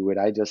continue to do it.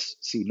 I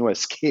just see no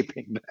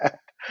escaping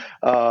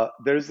that.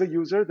 There's the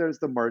user, there's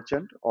the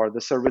merchant or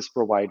the service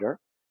provider.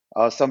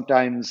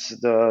 Sometimes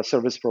the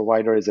service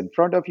provider is in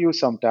front of you,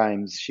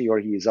 sometimes she or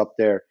he is up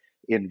there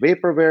in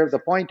vaporware. The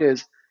point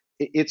is,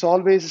 it's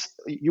always,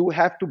 you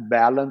have to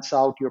balance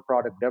out your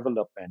product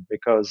development,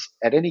 because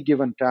at any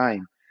given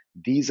time,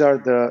 these are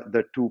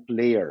the two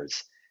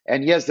players.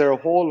 And yes, there are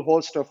a whole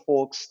host of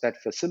folks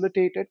that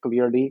facilitate it.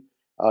 Clearly,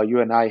 you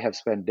and I have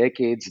spent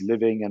decades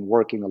living and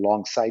working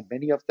alongside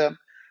many of them.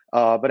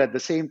 But at the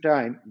same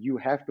time, you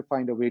have to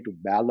find a way to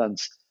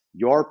balance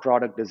your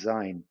product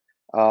design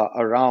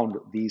around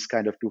these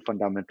kind of two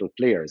fundamental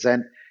players.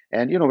 And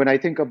when I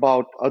think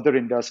about other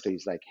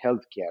industries like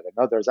healthcare and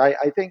others,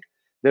 I think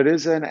there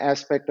is an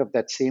aspect of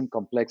that same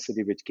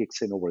complexity which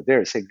kicks in over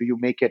there. Saying, do you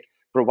make it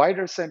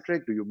provider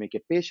centric? Do you make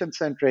it patient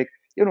centric?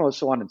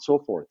 So on and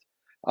so forth.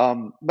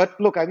 But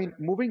look, I mean,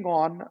 moving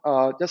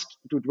on, just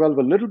to dwell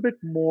a little bit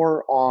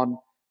more on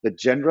the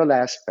general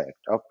aspect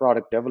of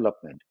product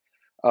development.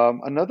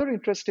 Another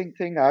interesting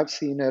thing I've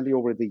seen, Ellie,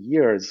 over the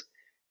years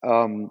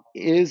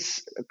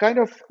is kind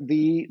of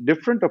the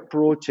different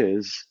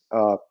approaches,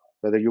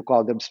 whether you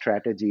call them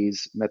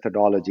strategies,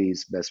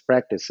 methodologies, best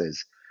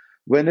practices,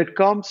 when it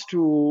comes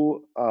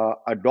to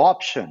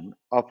adoption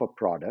of a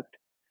product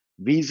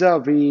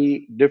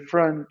vis-a-vis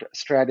different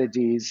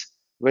strategies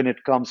when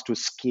it comes to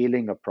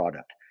scaling a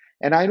product.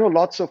 And I know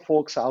lots of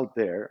folks out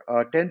there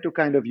tend to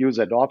kind of use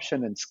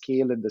adoption and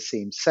scale in the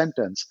same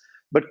sentence.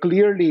 But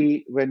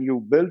clearly, when you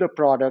build a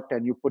product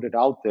and you put it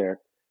out there,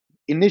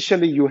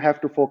 initially you have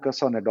to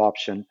focus on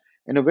adoption,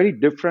 and a very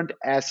different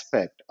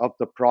aspect of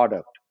the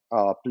product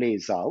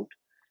plays out.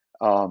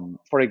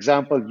 For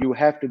example, you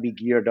have to be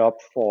geared up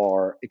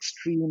for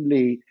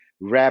extremely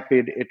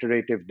rapid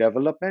iterative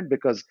development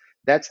because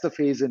that's the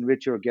phase in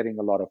which you're getting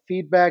a lot of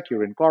feedback,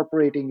 you're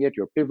incorporating it,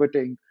 you're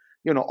pivoting,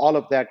 all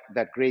of that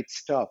great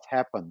stuff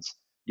happens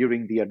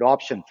during the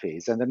adoption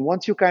phase. And then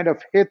once you kind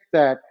of hit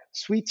that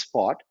sweet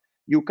spot,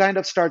 you kind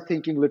of start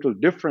thinking a little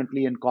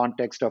differently in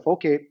context of,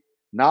 okay,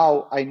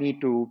 now I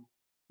need to,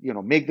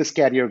 make this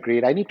carrier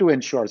great. I need to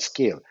ensure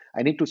scale.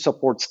 I need to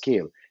support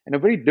scale. And a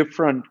very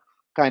different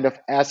kind of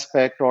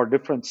aspect or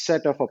different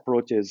set of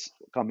approaches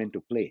come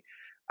into play.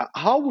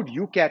 How would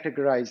you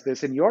categorize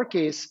this? In your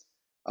case,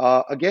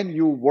 again,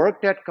 you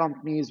worked at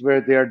companies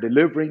where they're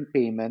delivering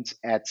payments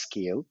at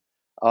scale.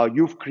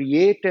 You've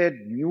created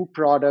new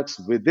products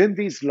within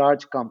these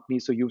large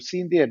companies, so you've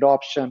seen the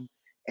adoption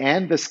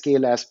and the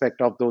scale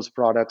aspect of those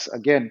products.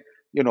 Again,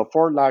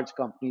 for large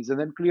companies, and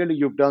then clearly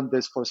you've done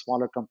this for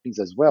smaller companies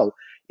as well.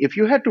 If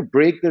you had to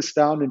break this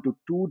down into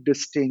two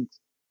distinct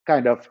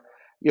kind of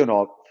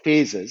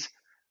phases,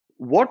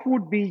 what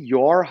would be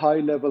your high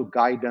level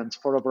guidance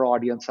for our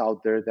audience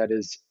out there that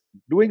is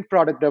doing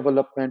product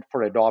development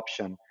for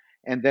adoption?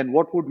 And then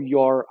what would be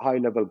your high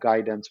level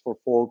guidance for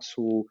folks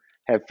who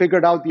have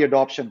figured out the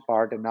adoption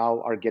part and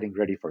now are getting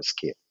ready for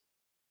scale?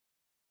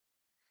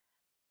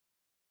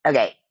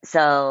 Okay,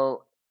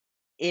 so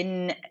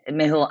in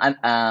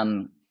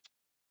Mehul,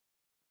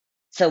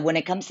 so when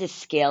it comes to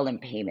scale and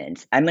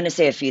payments, I'm going to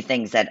say a few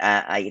things that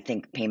I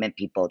think payment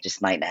people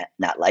just might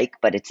not like,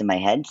 but it's in my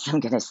head, so I'm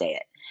going to say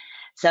it.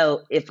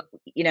 So if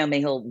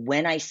Mehul,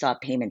 when I saw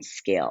payments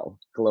scale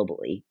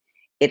globally,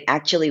 it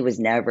actually was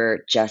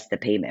never just the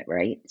payment,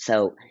 right?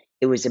 So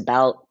it was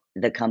about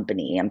the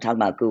company. I'm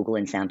talking about Google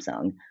and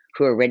Samsung,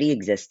 who already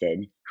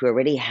existed, who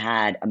already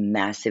had a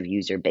massive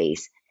user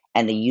base,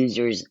 and the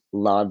users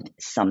loved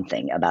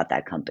something about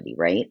that company,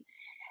 right?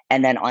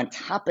 And then on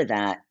top of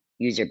that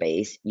user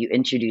base, you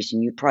introduce a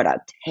new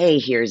product. Hey,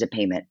 here's a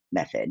payment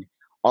method.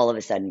 All of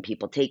a sudden,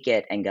 people take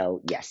it and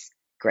go, yes,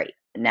 great.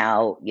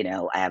 Now,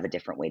 I have a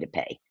different way to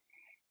pay.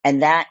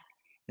 And that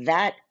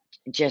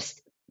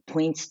just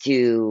points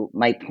to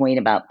my point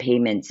about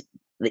payments,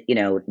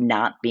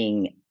 not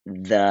being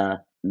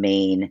the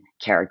main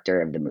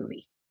character of the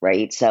movie,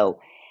 right? So,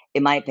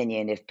 in my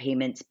opinion, if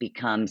payments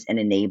becomes an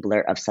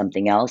enabler of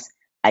something else,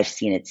 I've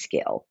seen it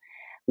scale.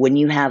 When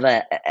you have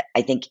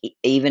I think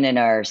even in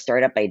our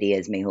startup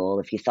ideas,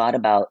 Mehul, if you thought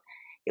about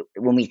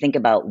when we think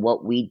about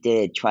what we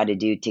did try to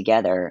do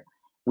together,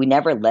 we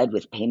never led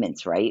with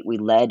payments, right? We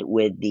led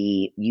with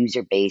the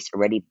user base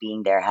already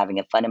being there, having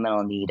a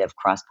fundamental need of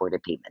cross border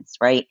payments,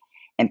 right?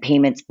 And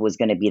payments was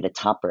going to be the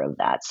topper of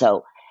that.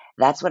 So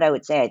that's what I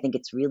would say. I think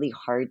it's really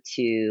hard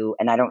to,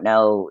 and I don't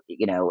know,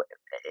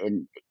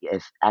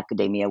 if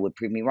academia would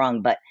prove me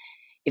wrong, but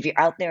if you're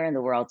out there in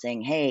the world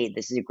saying, hey,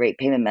 this is a great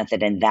payment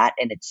method, and that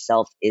in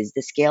itself is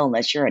the scale,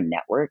 unless you're a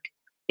network,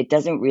 it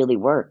doesn't really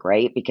work,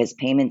 right? Because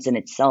payments in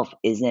itself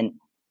isn't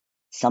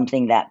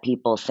something that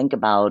people think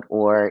about,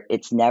 or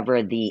it's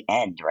never the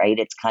end, right?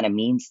 It's kind of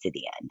means to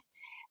the end.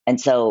 And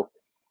so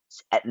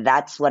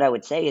that's what I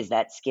would say is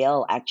that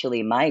scale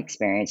actually, in my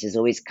experience, has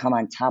always come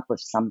on top of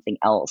something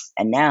else.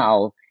 And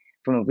now,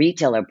 from a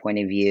retailer point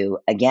of view,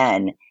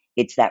 again,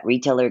 it's that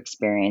retailer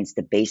experience,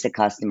 the basic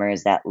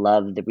customers that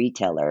love the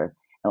retailer.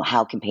 And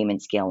how can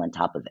payment scale on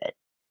top of it?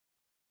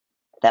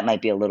 That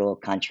might be a little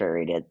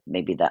contrary to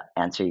maybe the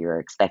answer you're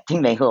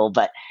expecting, Mehul,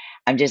 but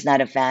I'm just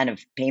not a fan of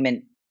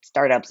payment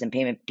startups and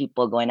payment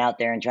people going out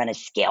there and trying to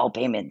scale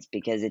payments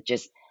because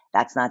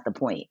that's not the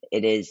point.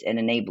 It is an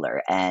enabler,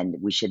 and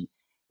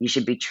you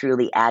should be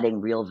truly adding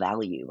real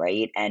value,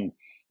 right? And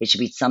it should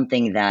be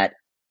something that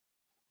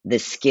the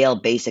scale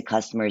basic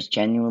customers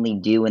genuinely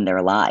do in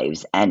their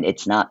lives, and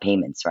it's not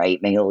payments,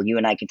 right? Mehul, you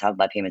and I can talk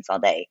about payments all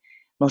day.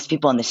 Most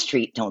people on the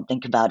street don't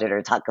think about it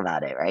or talk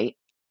about it, right?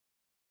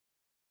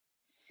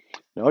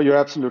 No, you're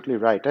absolutely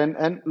right.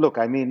 And look,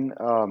 I mean,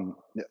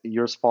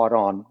 you're spot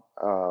on.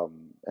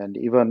 And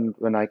even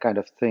when I kind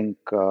of think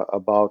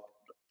about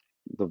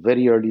the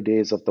very early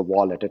days of the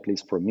wallet, at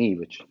least for me,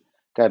 which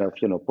kind of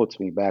puts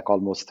me back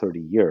almost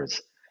 30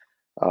 years.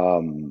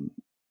 Um,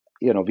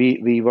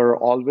 we were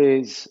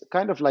always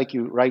kind of like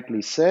you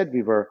rightly said,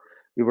 we were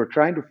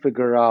trying to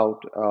figure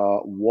out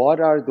what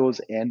are those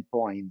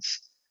endpoints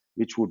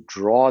which would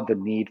draw the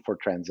need for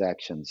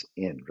transactions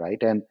in,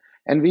 right?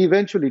 And we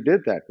eventually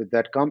did that with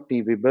that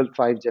company. We built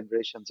 5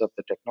 generations of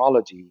the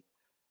technology.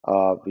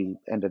 We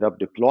ended up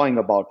deploying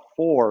about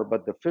four,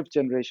 but the fifth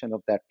generation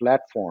of that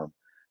platform,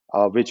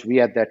 which we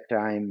at that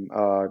time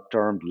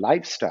termed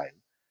lifestyle,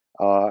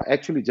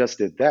 actually just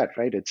did that,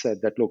 right? It said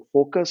that, look,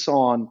 focus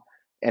on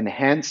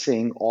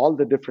enhancing all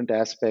the different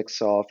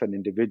aspects of an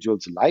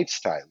individual's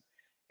lifestyle.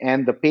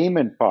 And the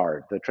payment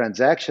part, the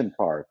transaction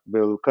part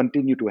will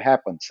continue to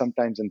happen,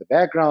 sometimes in the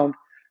background,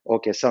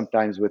 okay,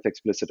 sometimes with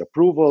explicit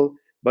approval,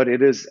 but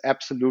it is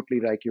absolutely,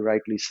 like you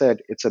rightly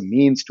said, it's a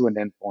means to an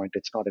endpoint.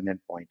 It's not an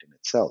endpoint in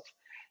itself.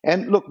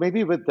 And look,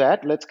 maybe with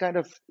that, let's kind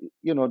of,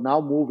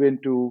 now move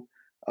into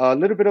a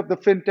little bit of the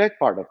fintech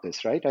part of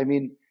this, right? I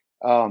mean,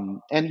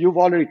 and you've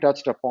already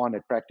touched upon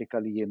it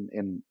practically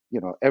in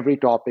every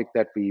topic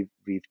that we've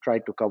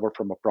tried to cover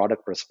from a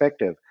product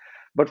perspective.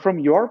 But from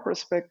your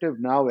perspective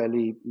now,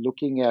 Ellie,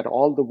 looking at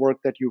all the work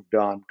that you've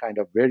done, kind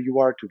of where you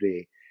are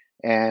today,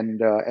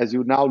 and as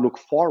you now look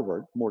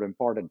forward, more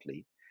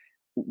importantly,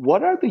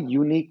 what are the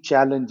unique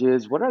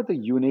challenges? What are the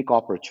unique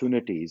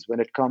opportunities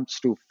when it comes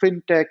to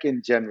fintech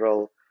in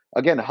general?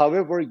 Again,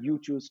 however you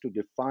choose to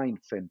define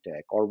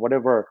fintech or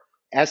whatever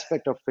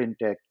aspect of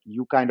fintech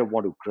you kind of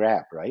want to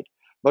grab, right?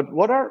 But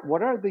what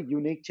are the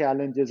unique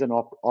challenges and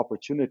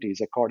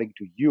opportunities according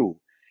to you?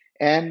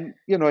 And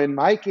in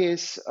my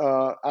case,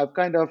 I've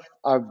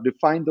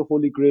defined the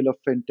holy grail of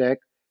fintech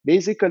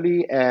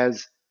basically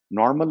as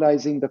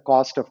normalizing the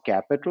cost of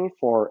capital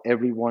for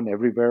everyone,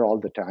 everywhere, all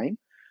the time.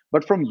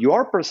 But from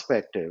your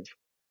perspective,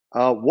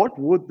 what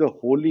would the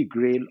holy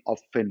grail of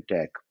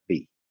fintech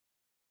be?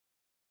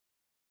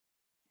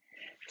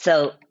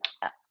 So,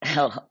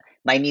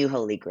 my new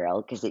holy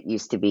grail, because it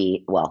used to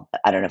be, well,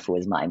 I don't know if it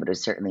was mine, but it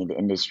was certainly the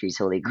industry's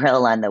holy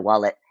grail on the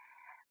wallet.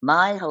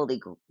 My holy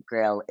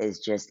grail is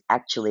just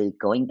actually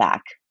going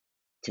back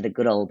to the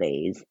good old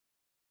days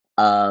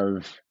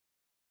of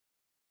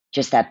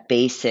just that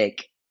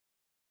basic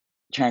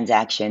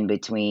transaction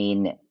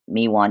between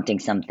me wanting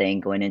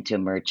something, going into a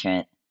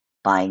merchant,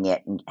 buying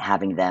it, and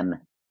having them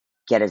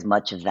get as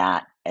much of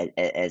that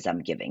as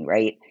I'm giving,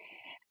 right?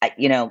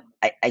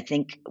 I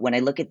think when I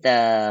look at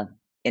the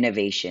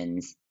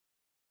innovations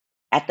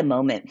at the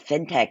moment,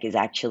 fintech is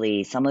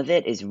actually some of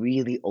it is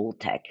really old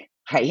tech,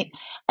 right?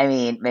 I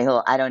mean,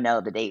 Mehul, I don't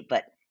know the date,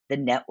 but the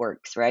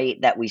networks,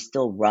 right, that we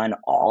still run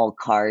all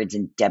cards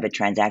and debit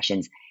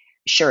transactions.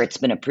 Sure, it's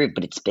been approved,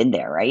 but it's been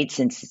there, right,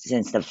 since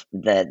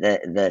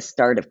the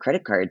start of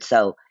credit cards.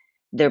 So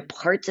there are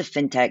parts of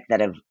fintech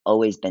that have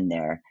always been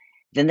there.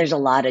 Then there's a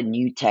lot of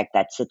new tech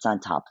that sits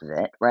on top of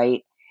it,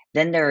 right?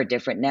 Then there are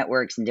different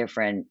networks and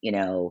different,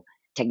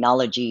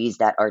 technologies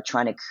that are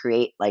trying to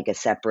create like a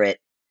separate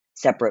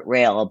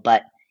rail,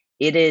 but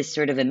it is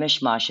sort of a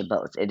mishmash of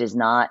both. It is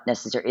not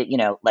necessarily,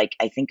 like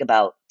I think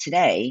about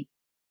today,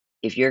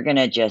 if you're going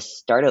to just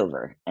start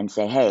over and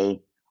say, hey,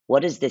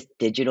 what does this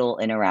digital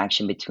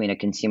interaction between a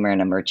consumer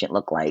and a merchant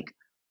look like?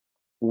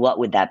 What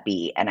would that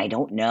be? And I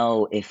don't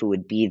know if it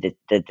would be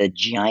the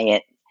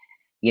giant,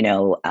 you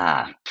know,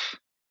 uh,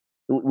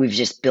 we've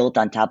just built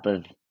on top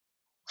of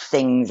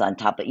things on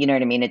top of, you know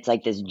what I mean? It's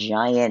like this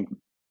giant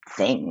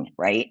thing,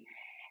 right?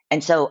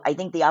 And so I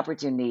think the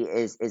opportunity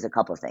is a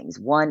couple of things.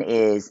 One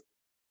is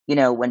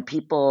when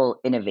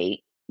people innovate,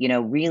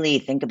 really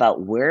think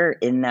about where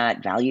in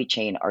that value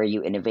chain are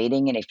you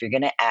innovating? And if you're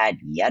going to add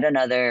yet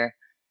another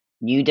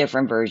new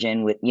different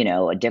version with,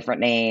 a different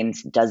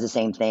names, does the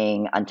same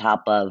thing on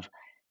top of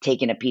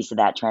taking a piece of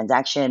that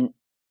transaction,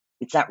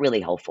 it's not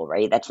really helpful,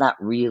 right? That's not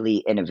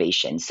really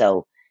innovation.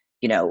 So,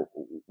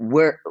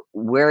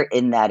 where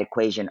in that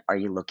equation are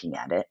you looking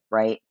at it,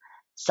 right?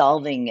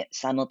 Solving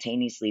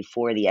simultaneously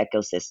for the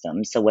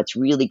ecosystem. So what's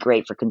really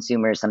great for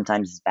consumers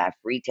sometimes is bad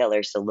for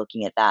retailers. So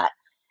looking at that,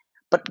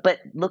 but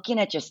looking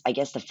at just, I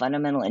guess, the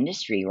fundamental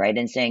industry, right?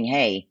 And saying,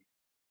 "Hey,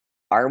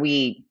 are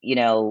we,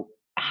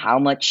 how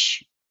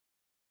much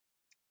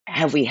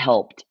have we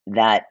helped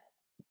that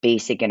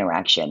basic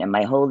interaction?" And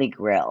my holy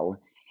grail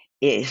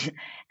is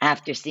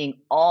after seeing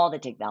all the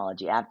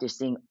technology, after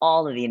seeing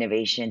all of the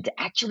innovation, to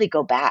actually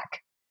go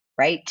back,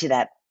 right, to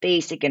that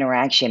basic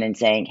interaction and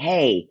saying,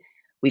 "Hey,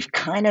 we've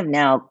kind of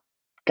now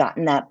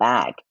gotten that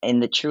back in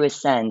the truest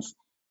sense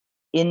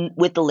in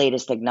with the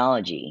latest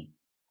technology."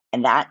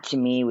 And that to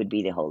me would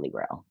be the holy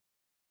grail.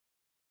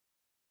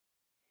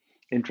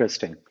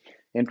 Interesting,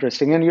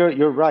 interesting, and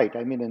you're right.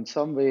 I mean, in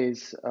some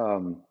ways,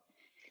 um,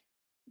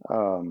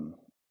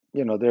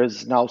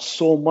 there's now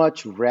so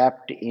much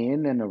wrapped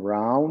in and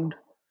around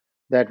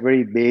that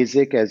very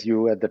basic, as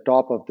you at the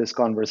top of this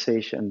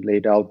conversation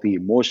laid out the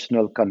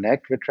emotional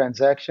connect with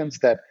transactions,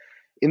 that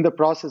in the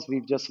process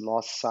we've just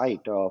lost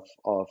sight of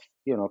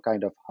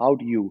kind of how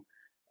do you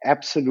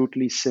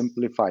absolutely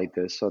simplify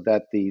this so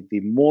that the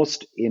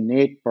most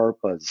innate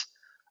purpose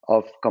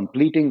of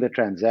completing the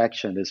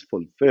transaction is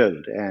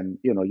fulfilled, and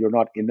you're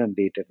not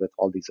inundated with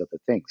all these other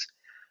things.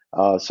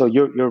 So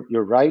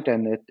you're right,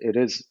 and it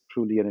is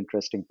truly an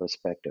interesting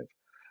perspective.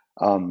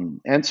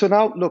 And so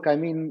now, look, I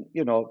mean,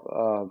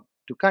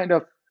 to kind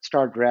of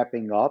start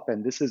wrapping up,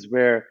 and this is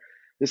where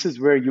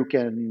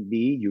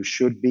you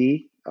should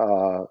be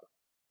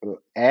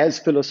as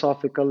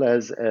philosophical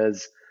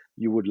as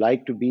you would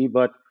like to be,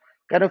 but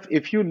kind of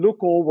if you look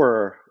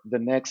over the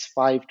next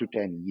 5 to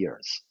 10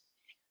 years,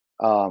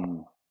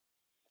 um,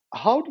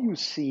 how do you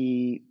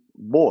see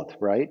both,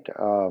 right?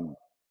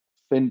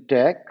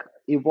 FinTech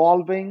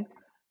evolving,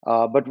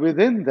 but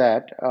within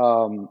that,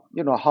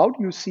 how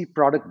do you see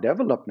product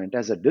development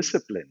as a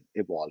discipline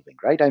evolving,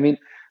 right? I mean,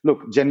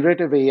 look,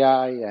 generative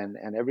AI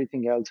and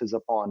everything else is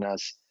upon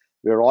us.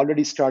 We're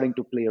already starting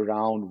to play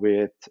around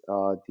with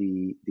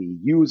the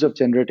use of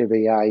generative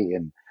AI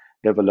in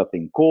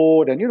developing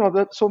code, and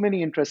there's so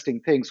many interesting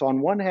things. So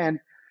on one hand,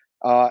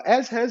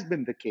 as has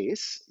been the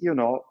case,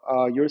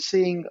 you're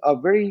seeing a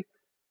very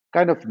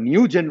kind of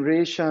new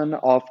generation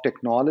of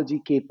technology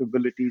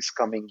capabilities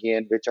coming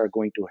in, which are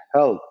going to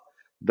help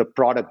the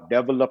product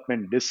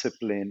development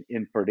discipline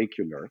in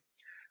particular.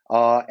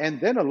 And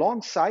then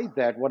alongside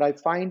that, what I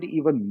find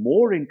even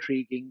more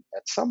intriguing,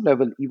 at some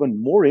level,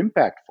 even more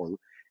impactful,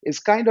 is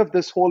kind of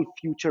this whole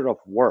future of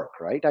work,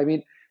 right? I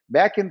mean,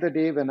 back in the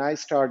day when I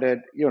started,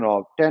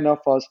 10 of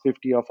us,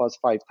 50 of us,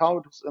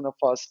 5,000 of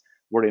us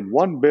were in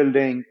one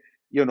building,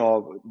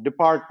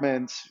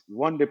 departments,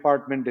 one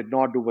department did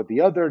not do what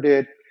the other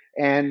did.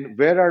 And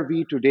where are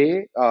we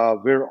today?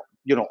 We're,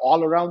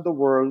 all around the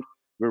world.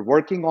 We're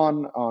working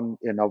on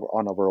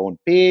our own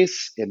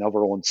pace, in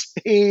our own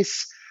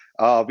space.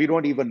 We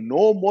don't even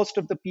know most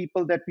of the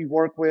people that we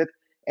work with,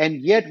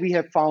 and yet we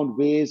have found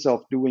ways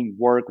of doing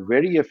work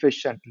very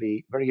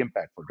efficiently, very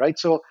impactful, right?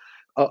 So,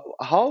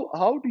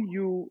 how do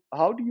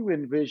you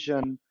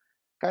envision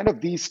kind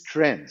of these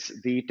trends,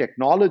 the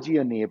technology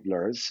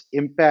enablers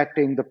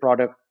impacting the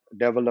product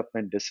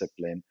development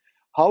discipline?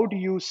 How do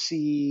you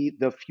see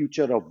the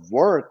future of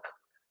work,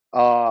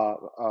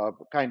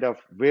 kind of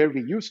where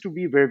we used to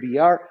be, where we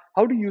are?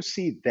 How do you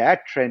see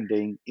that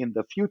trending in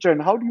the future?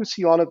 And how do you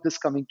see all of this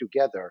coming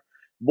together,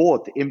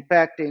 both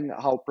impacting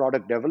how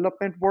product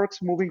development works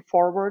moving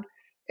forward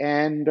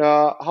and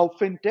how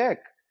fintech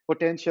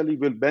potentially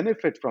will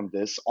benefit from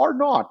this or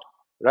not,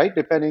 right?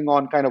 Depending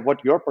on kind of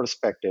what your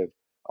perspective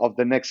of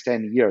the next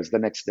 10 years, the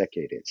next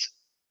decade is.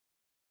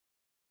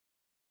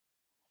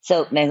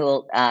 So,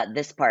 Mehul,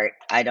 this part,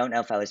 I don't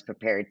know if I was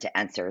prepared to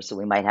answer, so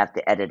we might have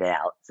to edit it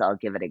out. So I'll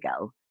give it a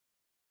go.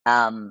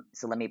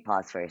 So let me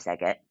pause for a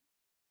second.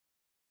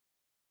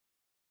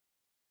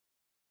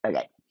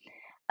 Okay.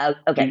 Do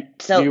Okay. you, do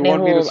So, you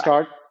want me to Mehul,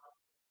 start?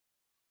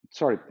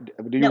 Sorry,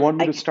 do you no, want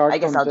me to I start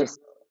guess from I'll the? just,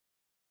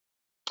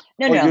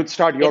 no, Oh, no. you'd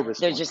start your If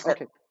there's response. just a,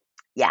 Okay.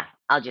 yeah,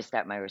 I'll just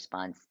start my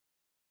response.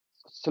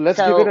 So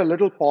let's give it a So,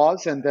 little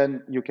pause, and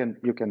then you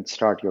can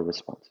start your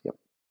response. Yep.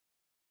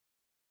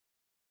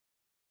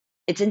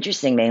 it's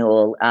interesting,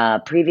 Mehul.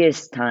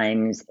 Previous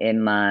times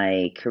in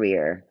my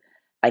career,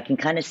 I can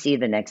kind of see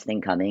the next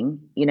thing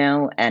coming,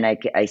 and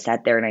I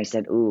sat there and I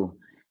said, "Ooh,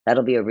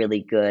 that'll be a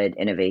really good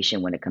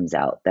innovation when it comes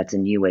out. That's a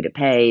new way to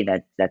pay.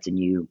 That's a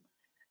new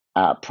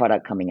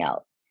product coming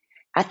out."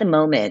 At the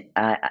moment,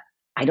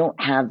 I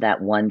don't have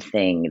that one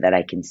thing that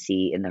I can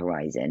see in the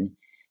horizon.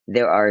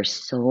 There are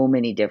so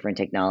many different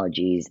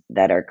technologies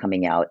that are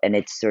coming out, and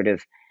it's sort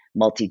of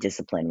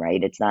multidiscipline,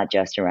 right? It's not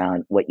just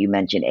around what you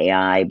mentioned,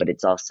 AI, but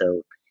it's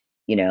also,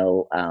 you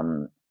know,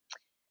 um,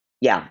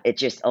 yeah,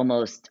 it's just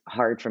almost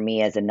hard for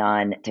me as a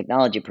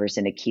non-technology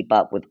person to keep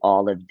up with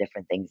all of the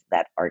different things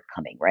that are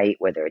coming, right?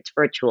 Whether it's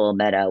virtual,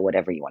 meta,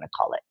 whatever you want to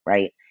call it,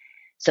 right?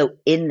 So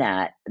in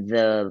that,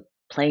 the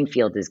playing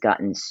field has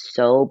gotten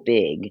so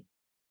big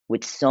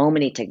with so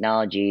many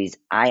technologies.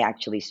 I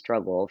actually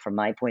struggle from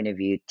my point of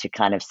view to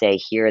kind of say,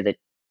 here are the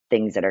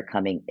things that are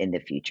coming in the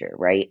future,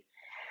 right?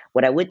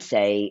 What I would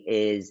say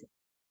is,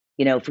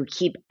 if we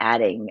keep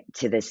adding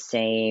to the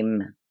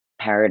same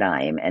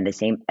paradigm and the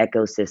same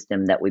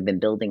ecosystem that we've been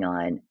building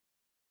on,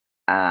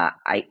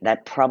 I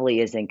that probably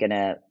isn't going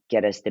to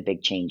get us the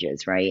big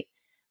changes, right?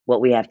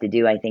 What we have to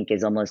do, I think,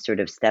 is almost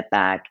sort of step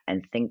back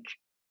and think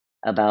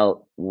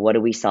about what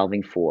are we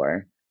solving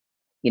for.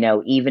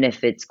 Even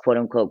if it's quote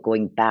unquote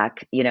going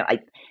back, I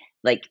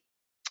like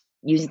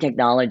using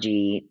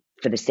technology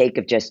for the sake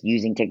of just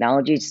using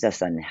technology just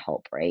doesn't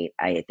help, right?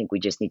 I think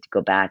we just need to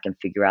go back and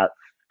figure out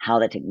how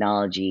the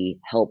technology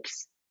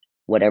helps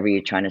whatever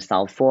you're trying to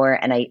solve for.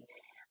 And I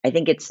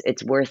think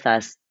it's worth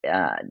us.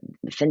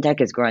 Fintech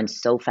has grown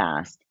so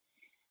fast,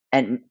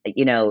 and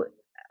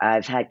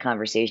I've had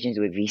conversations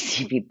with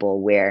VC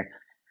people where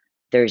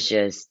there's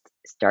just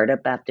startup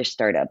after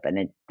startup,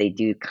 and they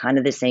do kind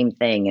of the same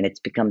thing, and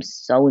it's become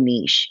so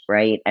niche,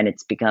 right? And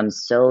it's become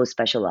so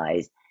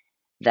specialized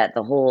that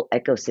the whole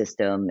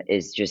ecosystem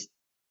is just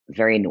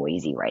very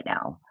noisy right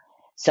now.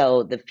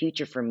 So the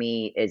future for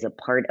me is a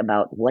part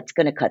about what's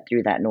going to cut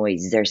through that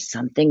noise. Is there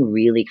something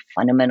really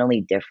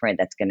fundamentally different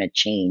that's going to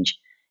change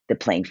the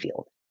playing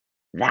field?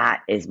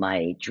 That is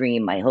my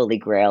dream, my holy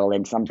grail,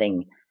 and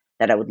something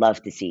that I would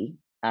love to see.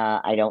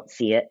 I don't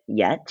see it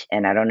yet,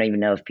 and I don't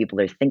even know if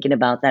people are thinking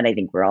about that. I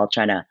think we're all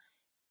trying to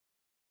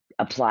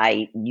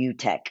apply new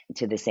tech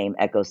to the same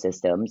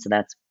ecosystem. So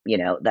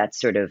that's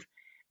sort of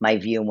my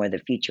view on where the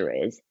future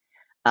is.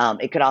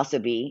 It could also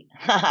be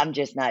I'm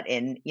just not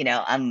in,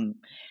 I'm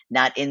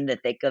not in the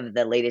thick of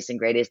the latest and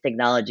greatest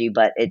technology,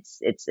 but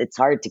it's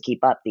hard to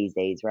keep up these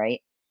days,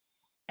 right?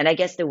 And I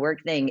guess the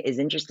work thing is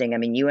interesting. I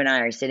mean, you and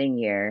I are sitting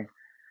here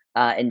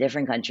in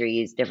different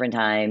countries, different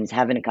times,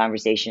 having a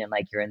conversation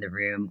like you're in the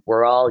room.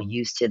 We're all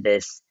used to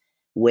this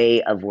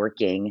way of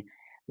working.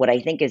 What I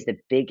think is the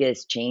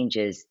biggest change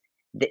is,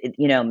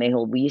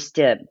 Mehul, we used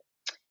to,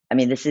 I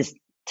mean, this is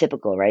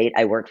typical, right?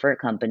 I work for a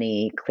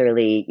company.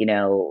 Clearly,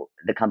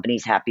 the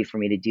company's happy for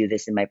me to do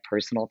this in my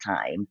personal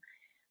time.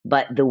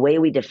 But the way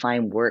we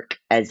define work,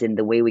 as in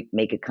the way we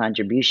make a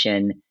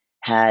contribution,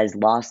 has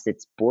lost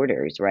its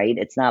borders, right?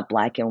 It's not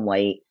black and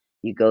white.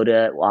 You go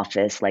to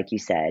office, like you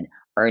said,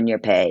 earn your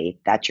pay,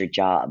 that's your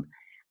job.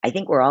 I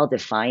think we're all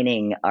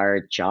defining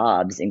our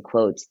jobs in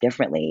quotes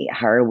differently.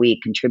 How are we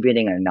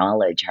contributing our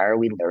knowledge? How are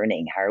we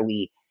learning? How are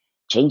we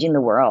changing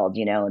the world,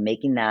 and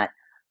making that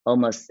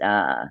almost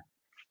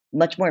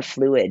much more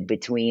fluid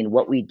between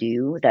what we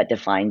do that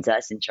defines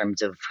us in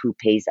terms of who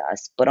pays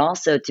us, but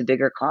also to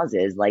bigger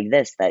causes like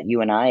this that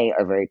you and I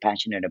are very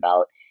passionate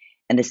about.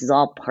 And this is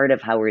all part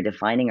of how we're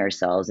defining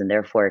ourselves, and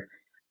therefore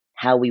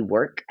how we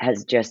work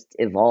has just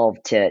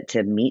evolved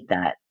to meet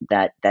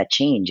that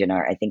change in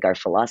our, I think, our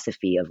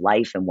philosophy of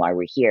life and why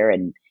we're here.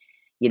 And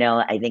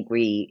I think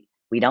we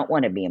don't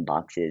want to be in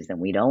boxes, and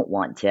we don't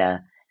want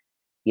to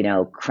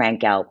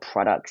crank out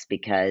products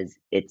because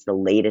it's the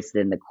latest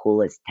and the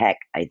coolest tech.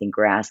 I think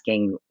we're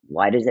asking,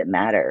 why does it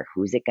matter?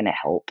 Who's it going to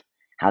help?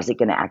 How's it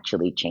going to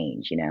actually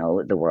change,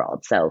 the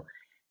world? So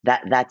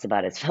that's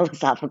about as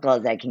philosophical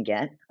as I can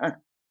get.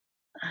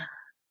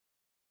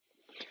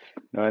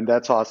 No, and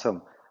that's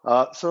awesome.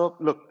 So,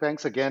 look,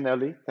 thanks again,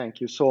 Ellie.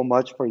 Thank you so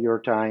much for your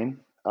time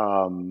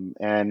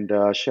and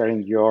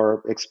sharing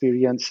your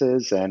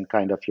experiences and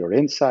kind of your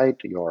insight,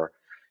 your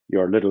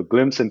little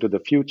glimpse into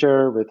the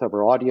future with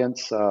our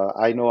audience.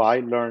 I know I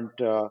learned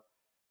a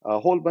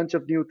whole bunch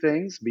of new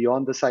things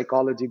beyond the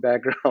psychology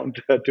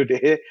background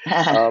today,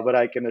 but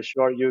I can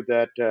assure you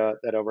that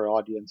our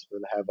audience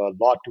will have a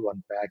lot to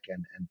unpack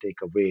and take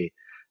away,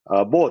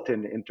 both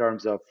in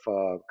terms of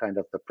kind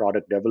of the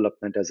product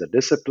development as a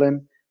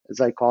discipline, as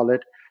I call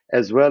it,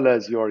 as well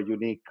as your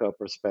unique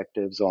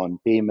perspectives on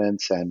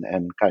payments and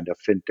kind of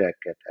fintech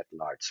at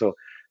large. So,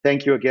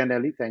 thank you again,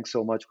 Ellie. Thanks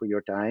so much for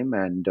your time,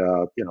 and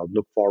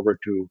look forward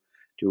to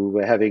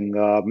having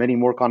many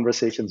more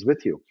conversations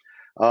with you.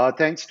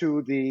 Thanks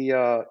to the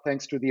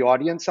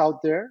audience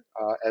out there.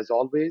 As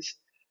always,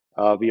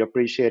 we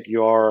appreciate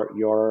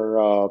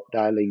your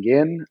dialing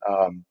in,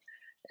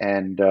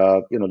 and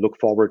look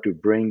forward to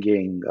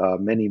bringing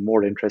many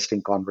more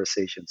interesting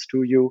conversations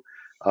to you.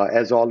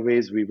 As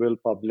always, we will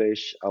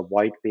publish a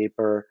white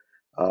paper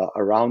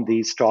around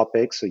these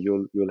topics, so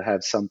you'll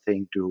have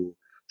something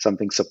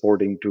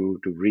supporting to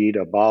read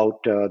about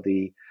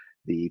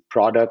the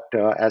product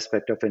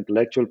aspect of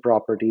intellectual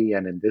property,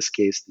 and in this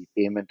case, the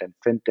payment and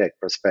fintech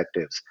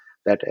perspectives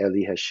that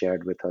Ellie has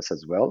shared with us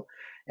as well.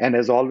 And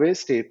as always,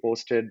 stay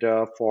posted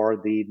for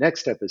the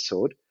next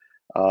episode,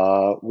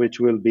 which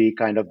will be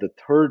kind of the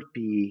third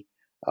P,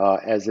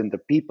 as in the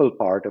people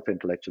part of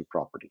intellectual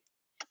property.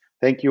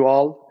 Thank you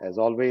all, as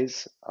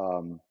always.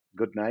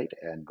 Good night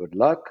and good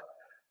luck.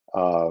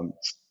 Um,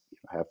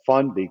 have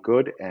fun, be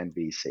good, and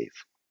be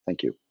safe.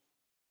 Thank you.